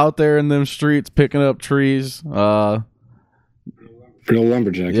 Out there in them streets picking up trees. Real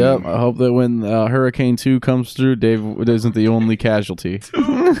lumberjack. Yep. I hope that when Hurricane 2 comes through, Dave isn't the only casualty.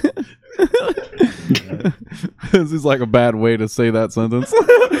 This is like a bad way to say that sentence.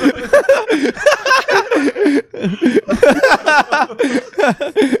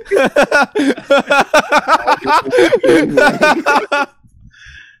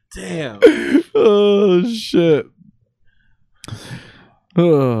 Damn. Oh shit.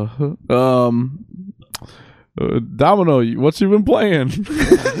 Domino, what you been playing?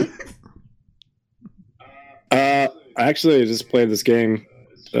 Actually, I just played this game.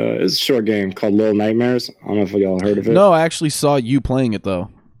 It's a short game called Little Nightmares. I don't know if y'all heard of it. No, I actually saw you playing it though.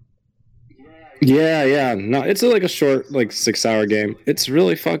 Yeah. No, it's like a short, like 6-hour game. It's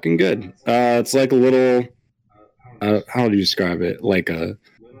really fucking good. It's like a little. How do you describe it? Like a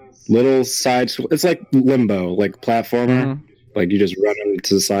little side. It's like Limbo, like platformer. Mm-hmm. Like you just run them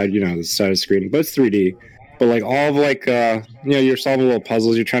to the side, the side of the screen. But it's 3D. But like all of like, you're solving little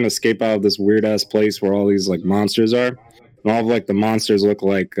puzzles. You're trying to escape out of this weird ass place where all these like monsters are. And all of like the monsters look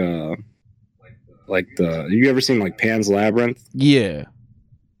like you ever seen like Pan's Labyrinth? Yeah.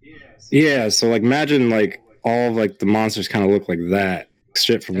 Yeah. So like imagine like all of like the monsters kind of look like that.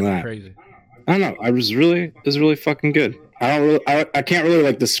 Shit from that. Crazy. I don't know. It was really fucking good. I can't really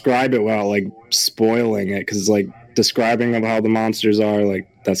like describe it without like spoiling it, because like describing of how the monsters are, like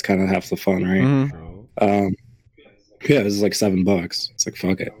that's kind of half the fun, right? Mm-hmm. Yeah, this is like $7. It's like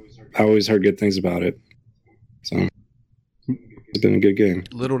fuck it. I always heard good things about it, so it's been a good game.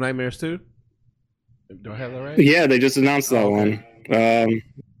 Little Nightmares 2? Do I have that right? Yeah, they just announced that one.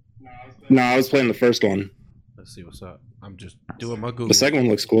 No, I was playing the first one. Let's see what's up. I'm just doing my Google. The second one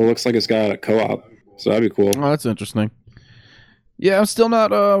looks cool. Looks like it's got a co-op, so that'd be cool. Oh, that's interesting. Yeah, I'm still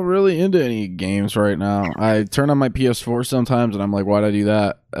not really into any games right now. I turn on my PS4 sometimes, and I'm like, why'd I do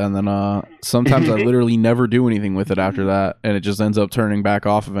that? And then sometimes I literally never do anything with it after that, and it just ends up turning back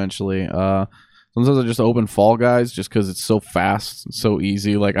off eventually. Sometimes I just open Fall Guys just because it's so fast, and so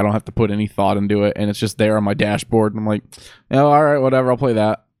easy. Like, I don't have to put any thought into it, and it's just there on my dashboard, and I'm like, oh, all right, whatever, I'll play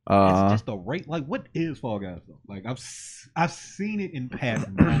that. It's just a rate. Like, what is Fall Guys though? Like, I've seen it in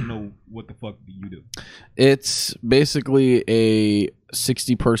passing, but I don't know what the fuck do you do. It's basically a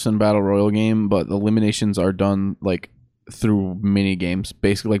 60-person battle royal game, but the eliminations are done like through mini games,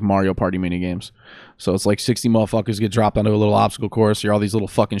 basically like Mario Party mini games. So it's like 60 motherfuckers get dropped onto a little obstacle course. You're all these little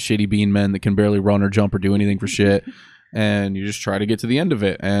fucking shitty bean men that can barely run or jump or do anything for shit. and you just try to get to the end of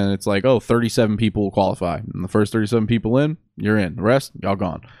it. And it's like, 37 people will qualify. And the first 37 people in, you're in. The rest, y'all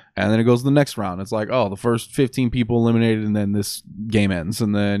gone. And then it goes to the next round. It's like, the first 15 people eliminated, and then this game ends.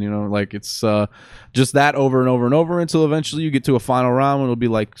 And then, it's just that over and over and over until eventually you get to a final round, and it'll be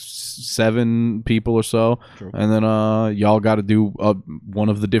like 7 people or so. True. And then y'all got to do one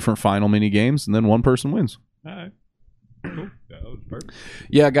of the different final mini games, and then one person wins. All right. Cool. That was perfect.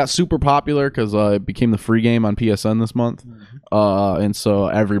 Yeah, it got super popular because it became the free game on PSN this month. Mm-hmm. And so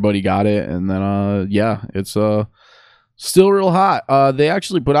everybody got it. And then, it's... still real hot. They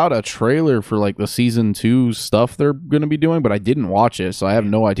actually put out a trailer for like the season 2 stuff they're going to be doing, but I didn't watch it, so I have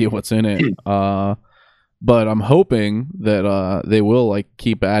no idea what's in it. But I'm hoping that they will like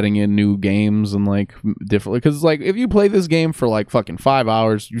keep adding in new games and like differently, because like if you play this game for like fucking 5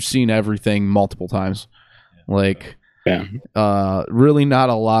 hours, you've seen everything multiple times. Like, really not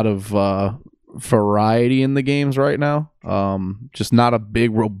a lot of variety in the games right now. Just not a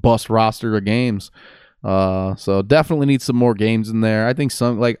big robust roster of games. So definitely need some more games in there. I think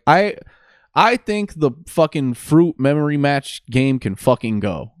I think the fucking Fruit memory match game can fucking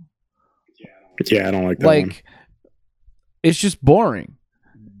go. Yeah, I don't like that one. It's just boring.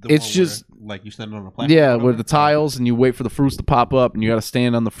 It's just like you stand on a platform. Yeah, with the tiles, and you wait for the fruits to pop up, and you got to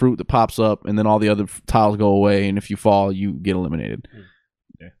stand on the fruit that pops up, and then all the other tiles go away, and if you fall, you get eliminated.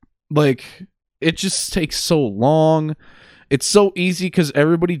 Yeah. Like, it just takes so long. It's so easy because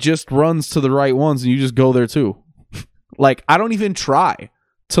everybody just runs to the right ones, and you just go there too. Like, I don't even try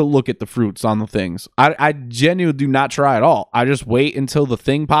to look at the fruits on the things. I genuinely do not try at all. I just wait until the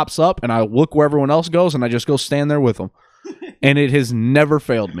thing pops up, and I look where everyone else goes, and I just go stand there with them. And it has never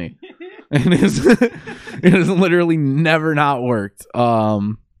failed me. It has literally never not worked.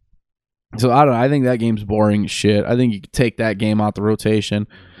 So I don't know. I think that game's boring as shit. I think you could take that game out the rotation.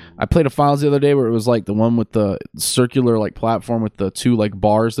 I played a finals the other day where it was like the one with the circular like platform with the 2 like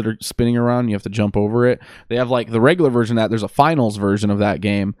bars that are spinning around. You have to jump over it. They have like the regular version of that. There's a finals version of that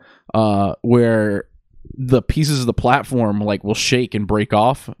game where the pieces of the platform like will shake and break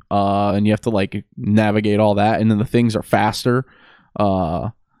off, and you have to like navigate all that, and then the things are faster.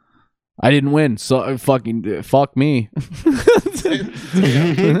 I didn't win, so fuck me.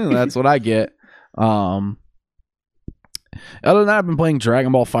 That's what I get. Other than that, I've been playing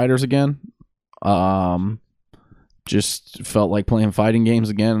Dragon Ball FighterZ again. Just felt like playing fighting games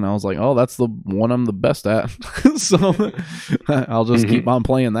again, and I was like, oh, that's the one I'm the best at. So I'll just keep on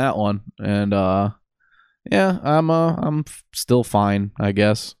playing that one. And yeah, I'm still fine, I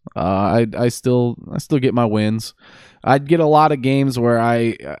guess. I still get my wins. I'd get a lot of games where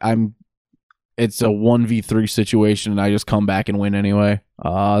it's a 1v3 situation, and I just come back and win anyway.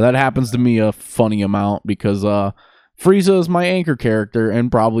 That happens to me a funny amount because Frieza is my anchor character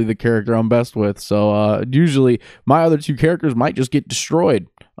and probably the character I'm best with. So usually my other 2 characters might just get destroyed.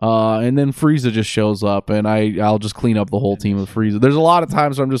 And then Frieza just shows up, and I'll just clean up the whole team with Frieza. There's a lot of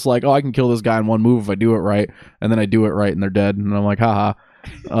times where I'm just like, oh, I can kill this guy in one move if I do it right. And then I do it right, and they're dead. And I'm like, haha.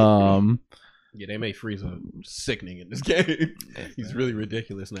 Yeah, they made Frieza sickening in this game. He's really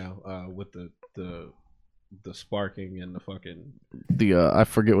ridiculous now with the sparking and the fucking I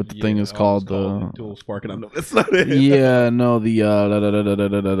forget what the thing is called. The dual sparking. I know that's not it. Yeah, no,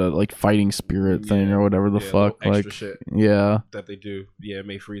 the like fighting spirit thing or whatever the fuck. Like shit that they do. Yeah, it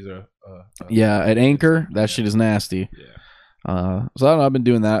made Frieza. At Anchor, that shit is nasty. Yeah. So I don't know, I've been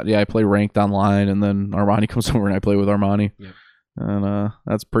doing that. Yeah, I play ranked online, and then Armani comes over and I play with Armani. Yep. And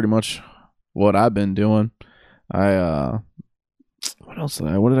that's pretty much what I've been doing. What else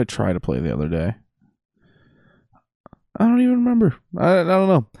what did I try to play the other day? I don't even remember. I don't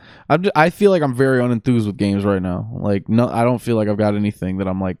know. I feel like I'm very unenthused with games right now. Like, no, I don't feel like I've got anything that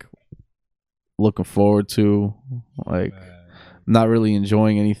I'm like looking forward to. Like, not really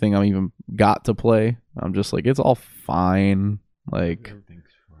enjoying anything I'm even got to play. I'm just like, it's all fine. Like, everything's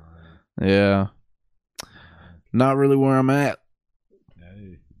fine. Yeah. Not really where I'm at.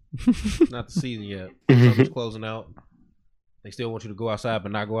 Not the season yet. Summer's closing out. They still want you to go outside,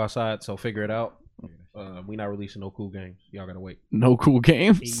 but not go outside. So figure it out. We not releasing no cool games. Y'all gotta wait. No cool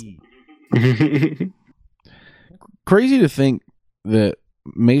games. Crazy to think that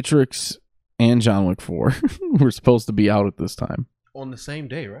Matrix and John Wick 4 were supposed to be out at this time on the same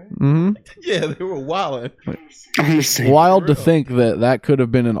day, right? Mm-hmm. Yeah, they were wilding. Wild to think that could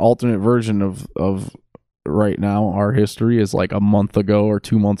have been an alternate version of right now. Our history is like a month ago or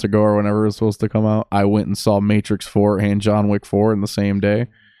 2 months ago or whenever it was supposed to come out. I went and saw Matrix 4 and John Wick 4 in the same day.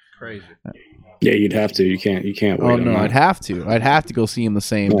 Crazy. Yeah, you'd have to. You can't wait. Oh no, I'd have to go see him the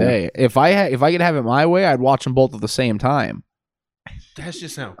same day. If I could have it my way, I'd watch them both at the same time. That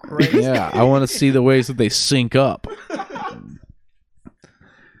just sounds crazy. Yeah, I want to see the ways that they sync up.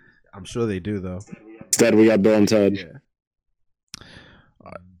 I'm sure they do though. Instead, we got Bill and Ted. Yeah.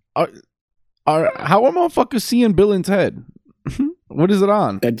 How are motherfuckers seeing Bill and Ted? What is it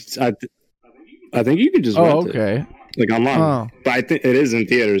on? I think you could just rent okay. it, like online. Oh. But I think it is in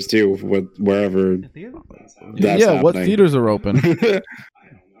theaters too, with wherever. That's Yeah, what happening. theaters are open?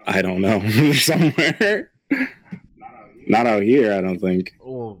 I don't know. Somewhere. Not out here, I don't think.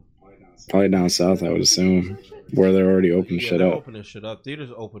 Well, Probably down south, I would assume, where they're already opening shit they're up. opening shit up. Theaters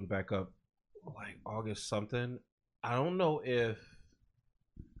open back up like August something. I don't know if.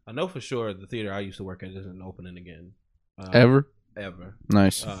 I know for sure the theater I used to work at isn't opening again. Ever? Ever.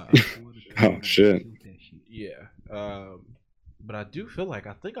 Nice. Oh shit! Yeah. But I do feel like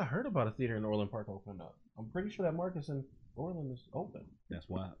I think I heard about a theater in Orland Park opening up. I'm pretty sure that Marcus in Orland is open. That's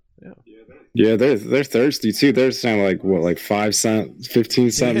wild. Yeah, they're thirsty too. They're saying like what, like 5 cent, 15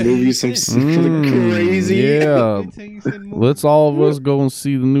 cent movies, some crazy. Yeah. Let's all of us go and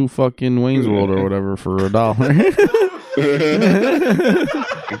see the new fucking Wayne's World or whatever for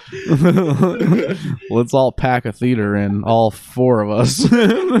 $1. Let's all pack a theater in, all 4 of us.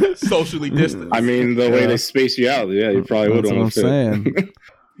 Socially distant. I mean, the way they space you out, yeah, you probably would That's what want I'm to saying. fit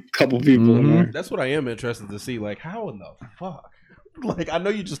a couple people in there. That's what I am interested to see. Like, how in the fuck? Like, I know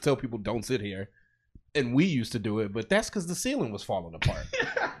you just tell people don't sit here, and we used to do it, but that's because the ceiling was falling apart.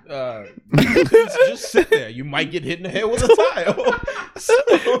 Just sit there. You might get hit in the head with a tile. So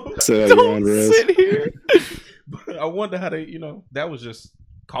Don't sit here. But I wonder how they, that was just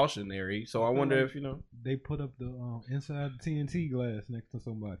cautionary. So I wonder if, They put up the inside the TNT glass next to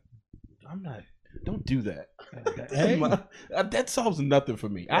somebody. I'm not. Don't do that. Hey. That solves nothing for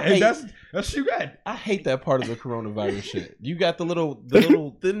me. That's you got. I hate that part of the coronavirus shit. You got the little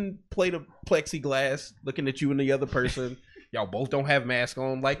thin plate of plexiglass looking at you and the other person. Y'all both don't have masks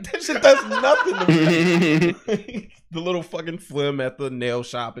on. Like, that shit does nothing to me. The little fucking flim at the nail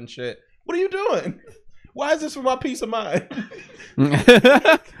shop and shit. What are you doing? Why is this for my peace of mind?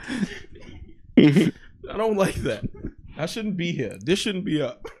 I don't like that. I shouldn't be here. This shouldn't be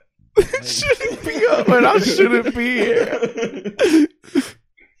up. It shouldn't be up, and I shouldn't be here.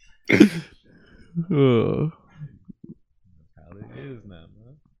 How it is now,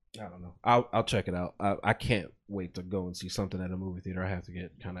 man. I don't know. I'll check it out. I can't wait to go and see something at a movie theater. I have to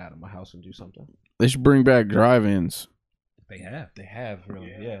get kind of out of my house and do something. They should bring back drive-ins. They have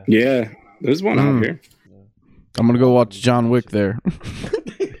really, yeah. Yeah, there's one out here. I'm gonna go watch John Wick there.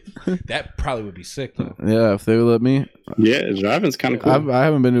 That probably would be sick though. Yeah, if they would let me. Yeah, driving's kind of cool. I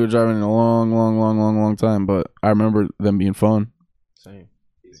haven't been to a drive-in in a long time, but I remember them being fun. Same.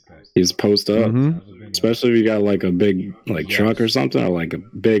 You just post up, Mhm. especially if you got like a big truck or something, or like a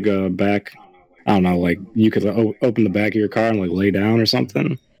big back. I don't know, like you could open the back of your car and like lay down or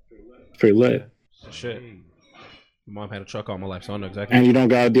something. Pretty lit. Shit. My mom had a truck all my life, so I know exactly. And you don't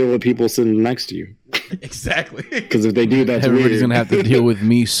gotta deal with people sitting next to you. Exactly. Because if they do, that's Everybody's weird. gonna have to deal with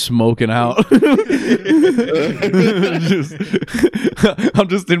me smoking out. I'm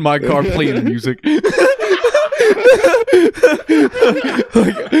just in my car playing music.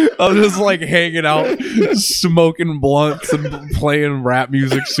 I'm just like hanging out, smoking blunts and playing rap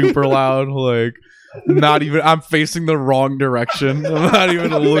music super loud. Like, not even. I'm facing the wrong direction. I'm not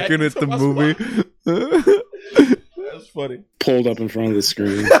even looking at the movie. That's funny. Pulled up in front of the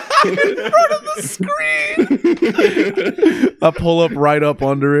screen. I pull up right up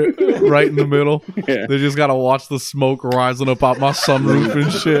under it, right in the middle. Yeah. They just gotta watch the smoke rising up out my sunroof and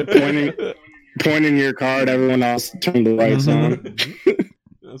shit. Pointing your car at everyone else, turn the lights on.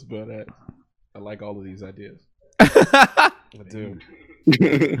 That's about it. I like all of these ideas. I do. Pull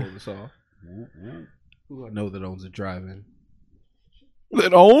this off. Who do I know that owns a drive-in?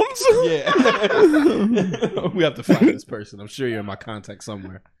 That owns? Yeah. We have to find this person. I'm sure you're in my contact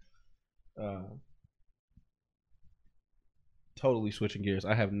somewhere. Totally switching gears.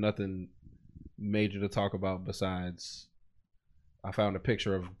 I have nothing major to talk about besides I found a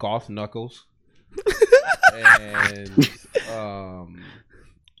picture of Golf Knuckles and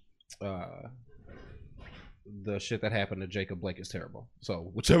the shit that happened to Jacob Blake is terrible.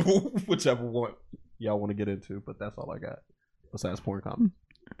 So whichever one y'all want to get into, but that's all I got. Besides porn comment.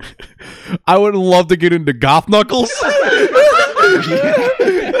 I would love to get into Goth Knuckles.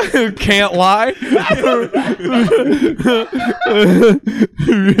 Can't lie.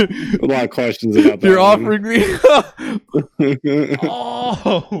 A lot of questions about that. You're one. offering me.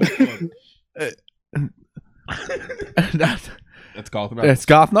 Oh, That's Goth That's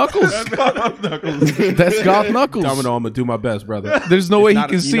Goth Knuckles. Goth Knuckles. That's Goth Knuckles. Domino, I'm gonna do my best, brother. There's no way he not a-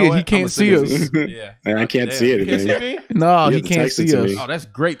 can you see know it. what? He I'ma can't see send it us. to you. Yeah. And I can't see You can't anything. see me? No, You he have to can't text it see to us. me. Oh, that's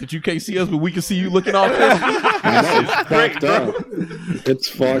great that you can't see us, but we can see you looking all pissed. I know, it's fucked up. It's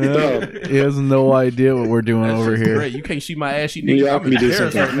fucked up. He has no idea what we're doing over here. Great. You can't see my ashy Maybe knees. I I'm can do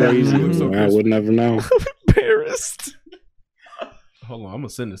embarrassed something right now. crazy. You look so I crisp. would never know. Embarrassed. Hold on, I'm gonna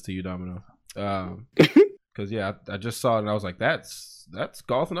send this to you, Domino. Because I just saw it and I was like, that's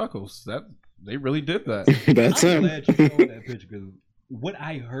Goth Knuckles. That they really did that. That's I'm him. glad you showed that picture because what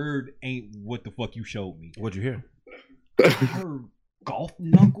I heard ain't what the fuck you showed me. What'd you hear? I heard Golf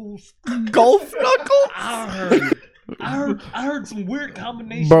Knuckles. Golf Knuckles? I heard some weird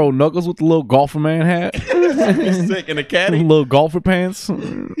combination. Bro, Knuckles with the little golfer man hat. Sick in a caddy. Little golfer pants.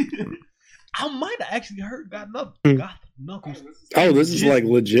 I might have actually heard Goth Knuckles. Oh, this is like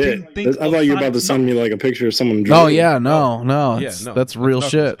legit. I thought you were about to send me like a picture of someone. Oh yeah, no. Yeah, It's- no. That's real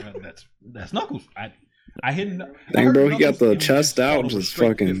That's shit. That's Knuckles. I hit. Dang, bro, he got the chest out, just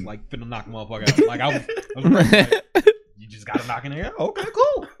fucking. like finna knock motherfucker out. Like I was like, you just gotta knock in the air. Okay,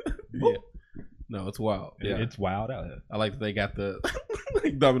 cool. Yeah. No, it's wild. Yeah. It's wild out here. I like that they got the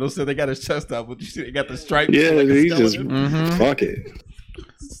like Domino said they got his chest out, but you see they got the stripes. Yeah, like a he just skeleton. fuck it.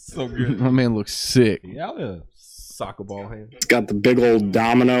 So good. My man looks sick. Yeah, out here. Soccer ball hand. He's got the big old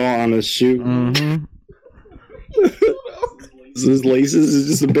domino on his shoe. Mm-hmm. His laces is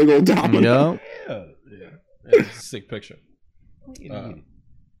just a big old domino. Yep. Yeah. Yeah. It's a sick picture.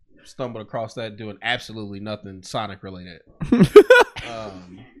 Stumbled across that doing absolutely nothing Sonic related.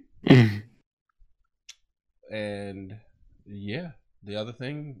 And yeah, the other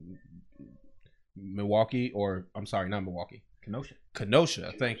thing, Milwaukee, or I'm sorry, not Milwaukee.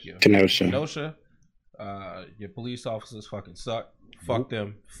 Kenosha, thank you. Kenosha. Your police officers fucking suck. Fuck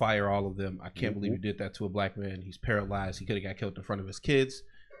them. Fire all of them. I can't believe you did that to a black man. He's paralyzed. He could have got killed in front of his kids.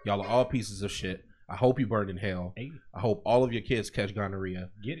 Y'all are all pieces of shit. I hope you burn in hell. I hope all of your kids catch gonorrhea.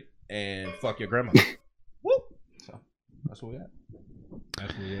 Get it. And fuck your grandma. Woo! So that's what we got.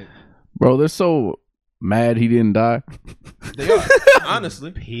 That's weird. Bro, they're so mad he didn't die. They are,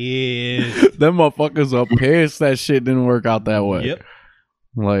 honestly. Pissed. Them motherfuckers are pissed that shit didn't work out that way. Yep.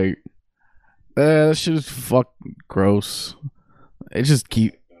 Like, that shit is fucking gross. It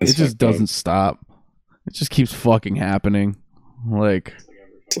just doesn't stop. It just keeps fucking happening. Like,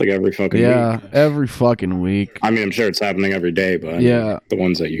 It's like every fucking week. every fucking week. I mean, I'm sure it's happening every day, but I mean, Yeah. the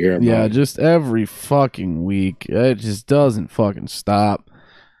ones that you hear about. Yeah, just every fucking week. It just doesn't fucking stop.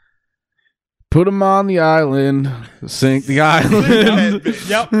 Put them on the island. Sink the island.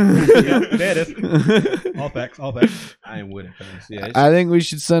 Yep. There it is. All facts. I ain't with it, fellas. Yeah, I think we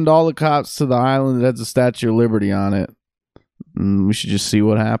should send all the cops to the island that has a Statue of Liberty on it. And we should just see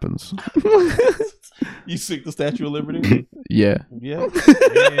what happens. you seek the Statue of Liberty? Yeah. Yeah.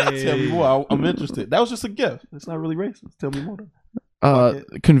 Tell me more. I'm interested. That was just a gift. It's not really racist. Tell me more.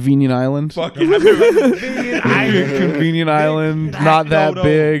 Convenient Island. Fuck it. Convenient Island, not that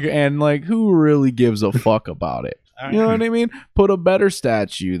big, and like, who really gives a fuck about it? You know what I mean? Put a better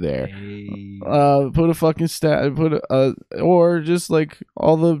statue there. Put a fucking or just like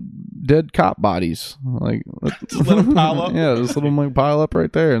all the dead cop bodies. Like, Just let them pile up. Yeah, just let them like pile up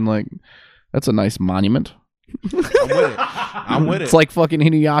right there, and like, that's a nice monument. I'm with it. It's like fucking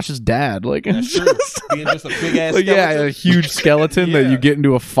Inuyasha's dad. Like, That's true. Being just a big ass like, yeah, skeleton. a huge skeleton that you get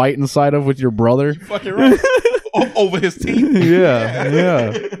into a fight inside of with your brother. Fucking right. Over his teeth.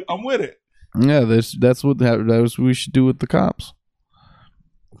 Yeah. I'm with it. Yeah, that's what we should do with the cops.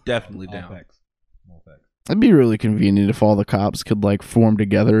 Definitely All down. facts. It'd be really convenient if all the cops could like form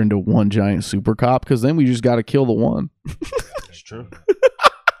together into one giant super cop, because then we just got to kill the one. That's true.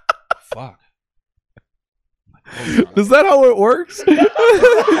 Fuck. Is that how it works?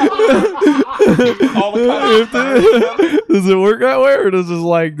 All the cops. Does it work that way, or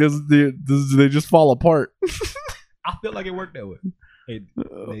does they just fall apart? I feel like it worked that way.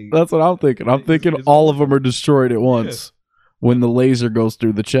 That's what I'm thinking. I'm thinking all of them are destroyed at once when the laser goes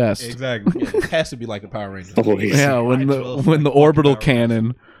through the chest. Exactly. Yeah, it has to be like a Power Ranger. Always. Yeah, when the orbital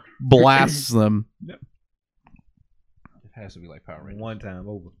cannon blasts them. It has to be like Power Ranger. One time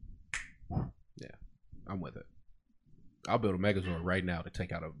over. Yeah, I'm with it. I'll build a Megazord right now to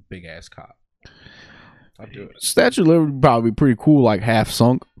take out a big ass cop. I'll do it. Statue of Liberty would probably be pretty cool, like half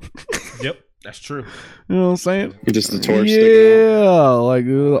sunk. Yep, that's true. You know what I'm saying? Just the torch sticking out. Yeah, like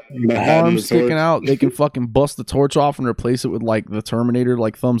The head and arms the sticking torch. out. They can fucking bust the torch off and replace it with like the Terminator,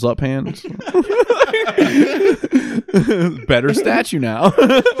 like thumbs up hands. Better statue now.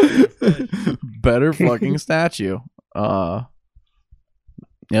 Better fucking statue. Yeah,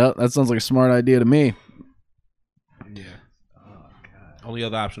 that sounds like a smart idea to me. Yeah. Only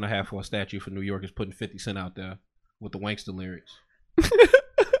other option I have for a statue for New York is putting 50 Cent out there with the Wankster lyrics.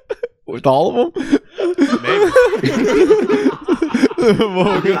 With all of them?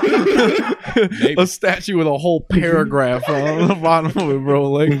 Maybe. A statue with a whole paragraph on the bottom of it,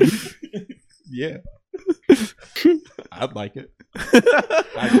 bro. Like, yeah. I'd like it.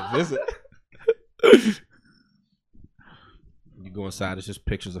 I could visit. You go inside, it's just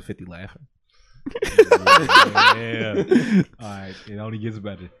pictures of 50 laughing. Yeah. All right. It only gets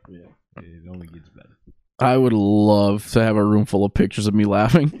better. Yeah. It only gets better. I would love to have a room full of pictures of me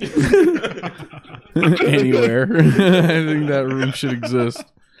laughing. Anywhere. I think that room should exist.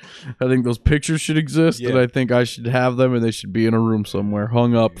 I think those pictures should exist, and I think I should have them, and they should be in a room somewhere,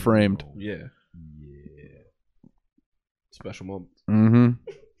 hung up, framed. Yeah. Special moment. Mm-hmm.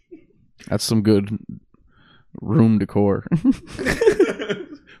 That's some good room decor.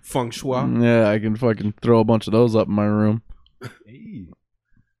 Feng shui. Yeah, I can fucking throw a bunch of those up in my room. Hey.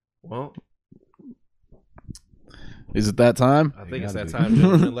 Well, is it that time? I think it's that time,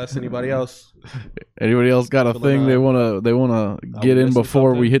 gentlemen, unless anybody else. Anybody else got a thing they wanna get in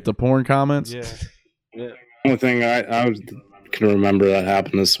before we hit the porn comments? Yeah. The only thing I can remember that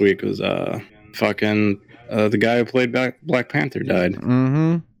happened this week was fucking the guy who played Black Panther died.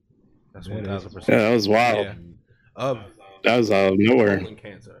 Mm-hmm. That's 1,000%. Yeah, that was wild. Yeah. That was out of nowhere. Colon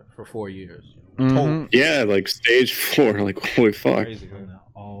cancer for 4 years. Mm-hmm. Yeah, like stage 4. Like, holy fuck. Crazy, man.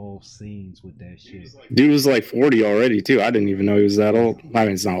 All scenes with that shit. Dude was like 40 already, too. I didn't even know he was that old. I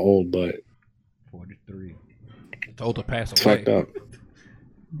mean, it's not old, but 43. Told to pass it's away. fucked up.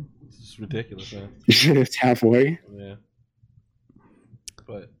 It's ridiculous, man. It's halfway. Yeah.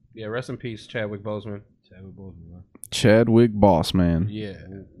 But, yeah, rest in peace, Chadwick Boseman. Chadwick Boss Man. Yeah.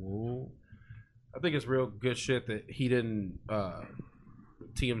 I think it's real good shit that he didn't,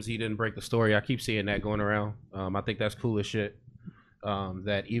 TMZ didn't break the story. I keep seeing that going around. I think that's cool as shit.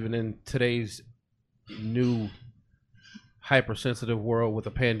 That even in today's new hypersensitive world with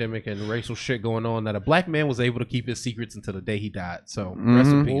a pandemic and racial shit going on, that a black man was able to keep his secrets until the day he died. So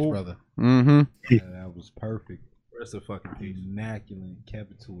rest in peace, brother. Mm-hmm. Yeah, that was perfect. Rest in fucking peace. Immaculate,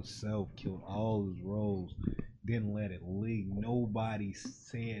 kept it to itself, killed all his roles, didn't let it leak. Nobody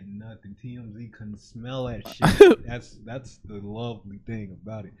said nothing. TMZ couldn't smell that shit. That's the lovely thing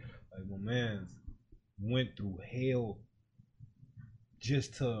about it. Like, my man went through hell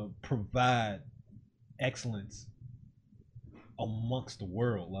just to provide excellence amongst the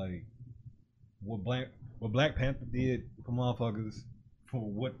world. Like, what Black Panther did for motherfuckers, for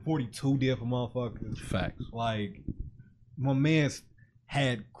what 42 did for motherfuckers. Facts. Like, my man's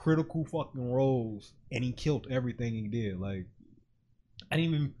had critical fucking roles and he killed everything he did. Like, I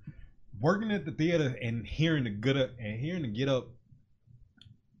didn't even working at the theater and hearing the get up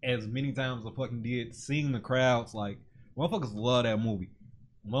as many times I fucking did, seeing the crowds, like, motherfuckers love that movie.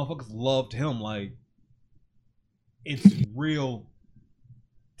 Motherfuckers loved him. Like, it's real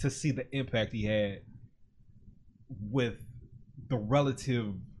to see the impact he had with the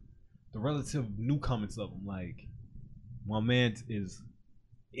relative newcomers of him. Like, my man is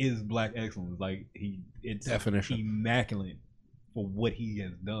black excellence. Like, it's definition immaculate for what he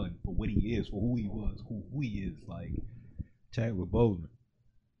has done, for what he is, for who he was, who he is. Like, Chadwick Boseman,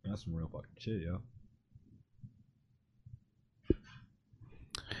 that's some real fucking shit, yo.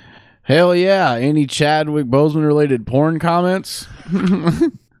 Hell yeah. Any Chadwick Boseman related porn comments?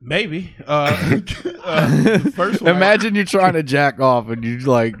 Maybe. First one. Imagine you're trying to jack off and you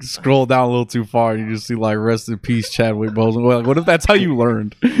like scroll down a little too far and you just see like rest in peace Chadwick Boseman. Well, what if that's how you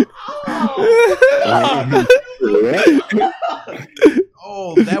learned?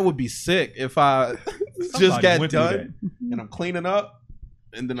 Oh, that would be sick if I just got done and I'm cleaning up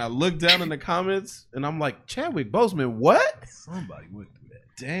and then I look down in the comments and I'm like, Chadwick Boseman, what? Somebody went through that.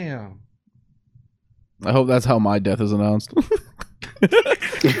 Damn. I hope that's how my death is announced.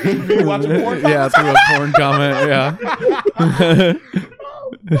 You watching porn? Yeah, through a porn comment. Yeah.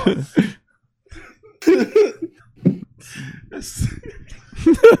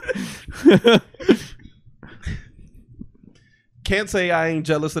 Can't say I ain't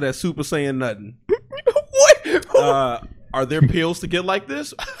jealous of that Super Saiyan nothing. What? Are there pills to get like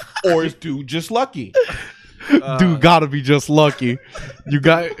this? Or is dude just lucky? Dude gotta be just lucky. You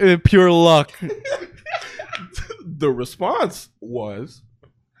got pure luck. The response was,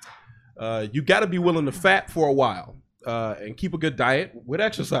 you got to be willing to fat for a while and keep a good diet with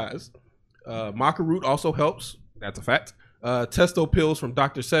exercise. Maca root also helps. That's a fact. Testo pills from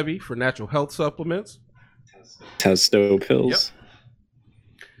Dr. Sebi for natural health supplements. Testo pills.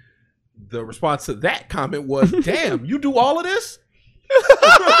 Yep. The response to that comment was, damn, you do all of this?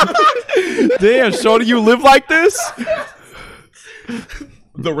 Damn, shorty, you live like this?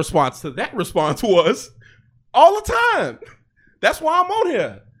 The response to that response was, all the time. That's why I'm on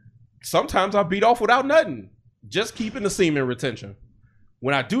here. Sometimes I beat off without nutting. Just keeping the semen retention.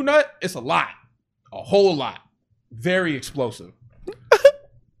 When I do nut, it's a lot. A whole lot. Very explosive.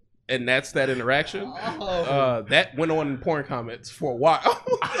 And that's that interaction. That went on in porn comments for a while.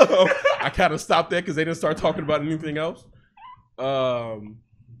 I kind of stopped there because they didn't start talking about anything else.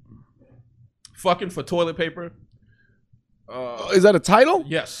 Fucking for toilet paper. Is that a title?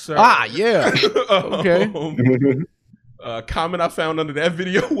 Yes, sir. Ah, yeah. Okay. Comment I found under that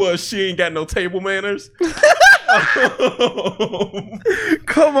video was, she ain't got no table manners.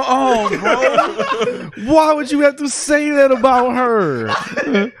 Come on, bro. Why would you have to say that about her?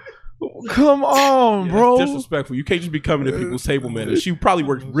 Come on, bro. That's disrespectful. You can't just be coming to people's table manners. She probably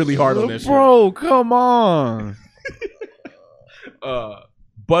worked really hard on that shit. Bro, come on.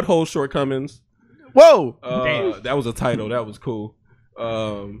 Butthole shortcomings. Whoa. That was a title. That was cool.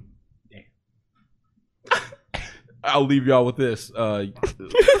 I'll leave y'all with this.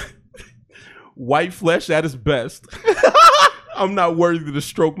 White flesh at its best. I'm not worthy to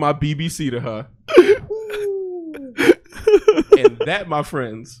stroke my BBC to her. And that, my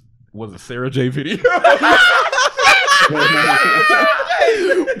friends, was a Sarah J video.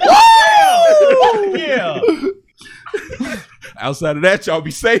 Yeah. Outside of that, y'all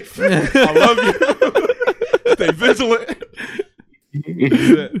be safe. I love you. Stay vigilant.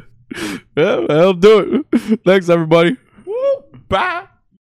 Yeah, that'll do it. Thanks, everybody. Bye.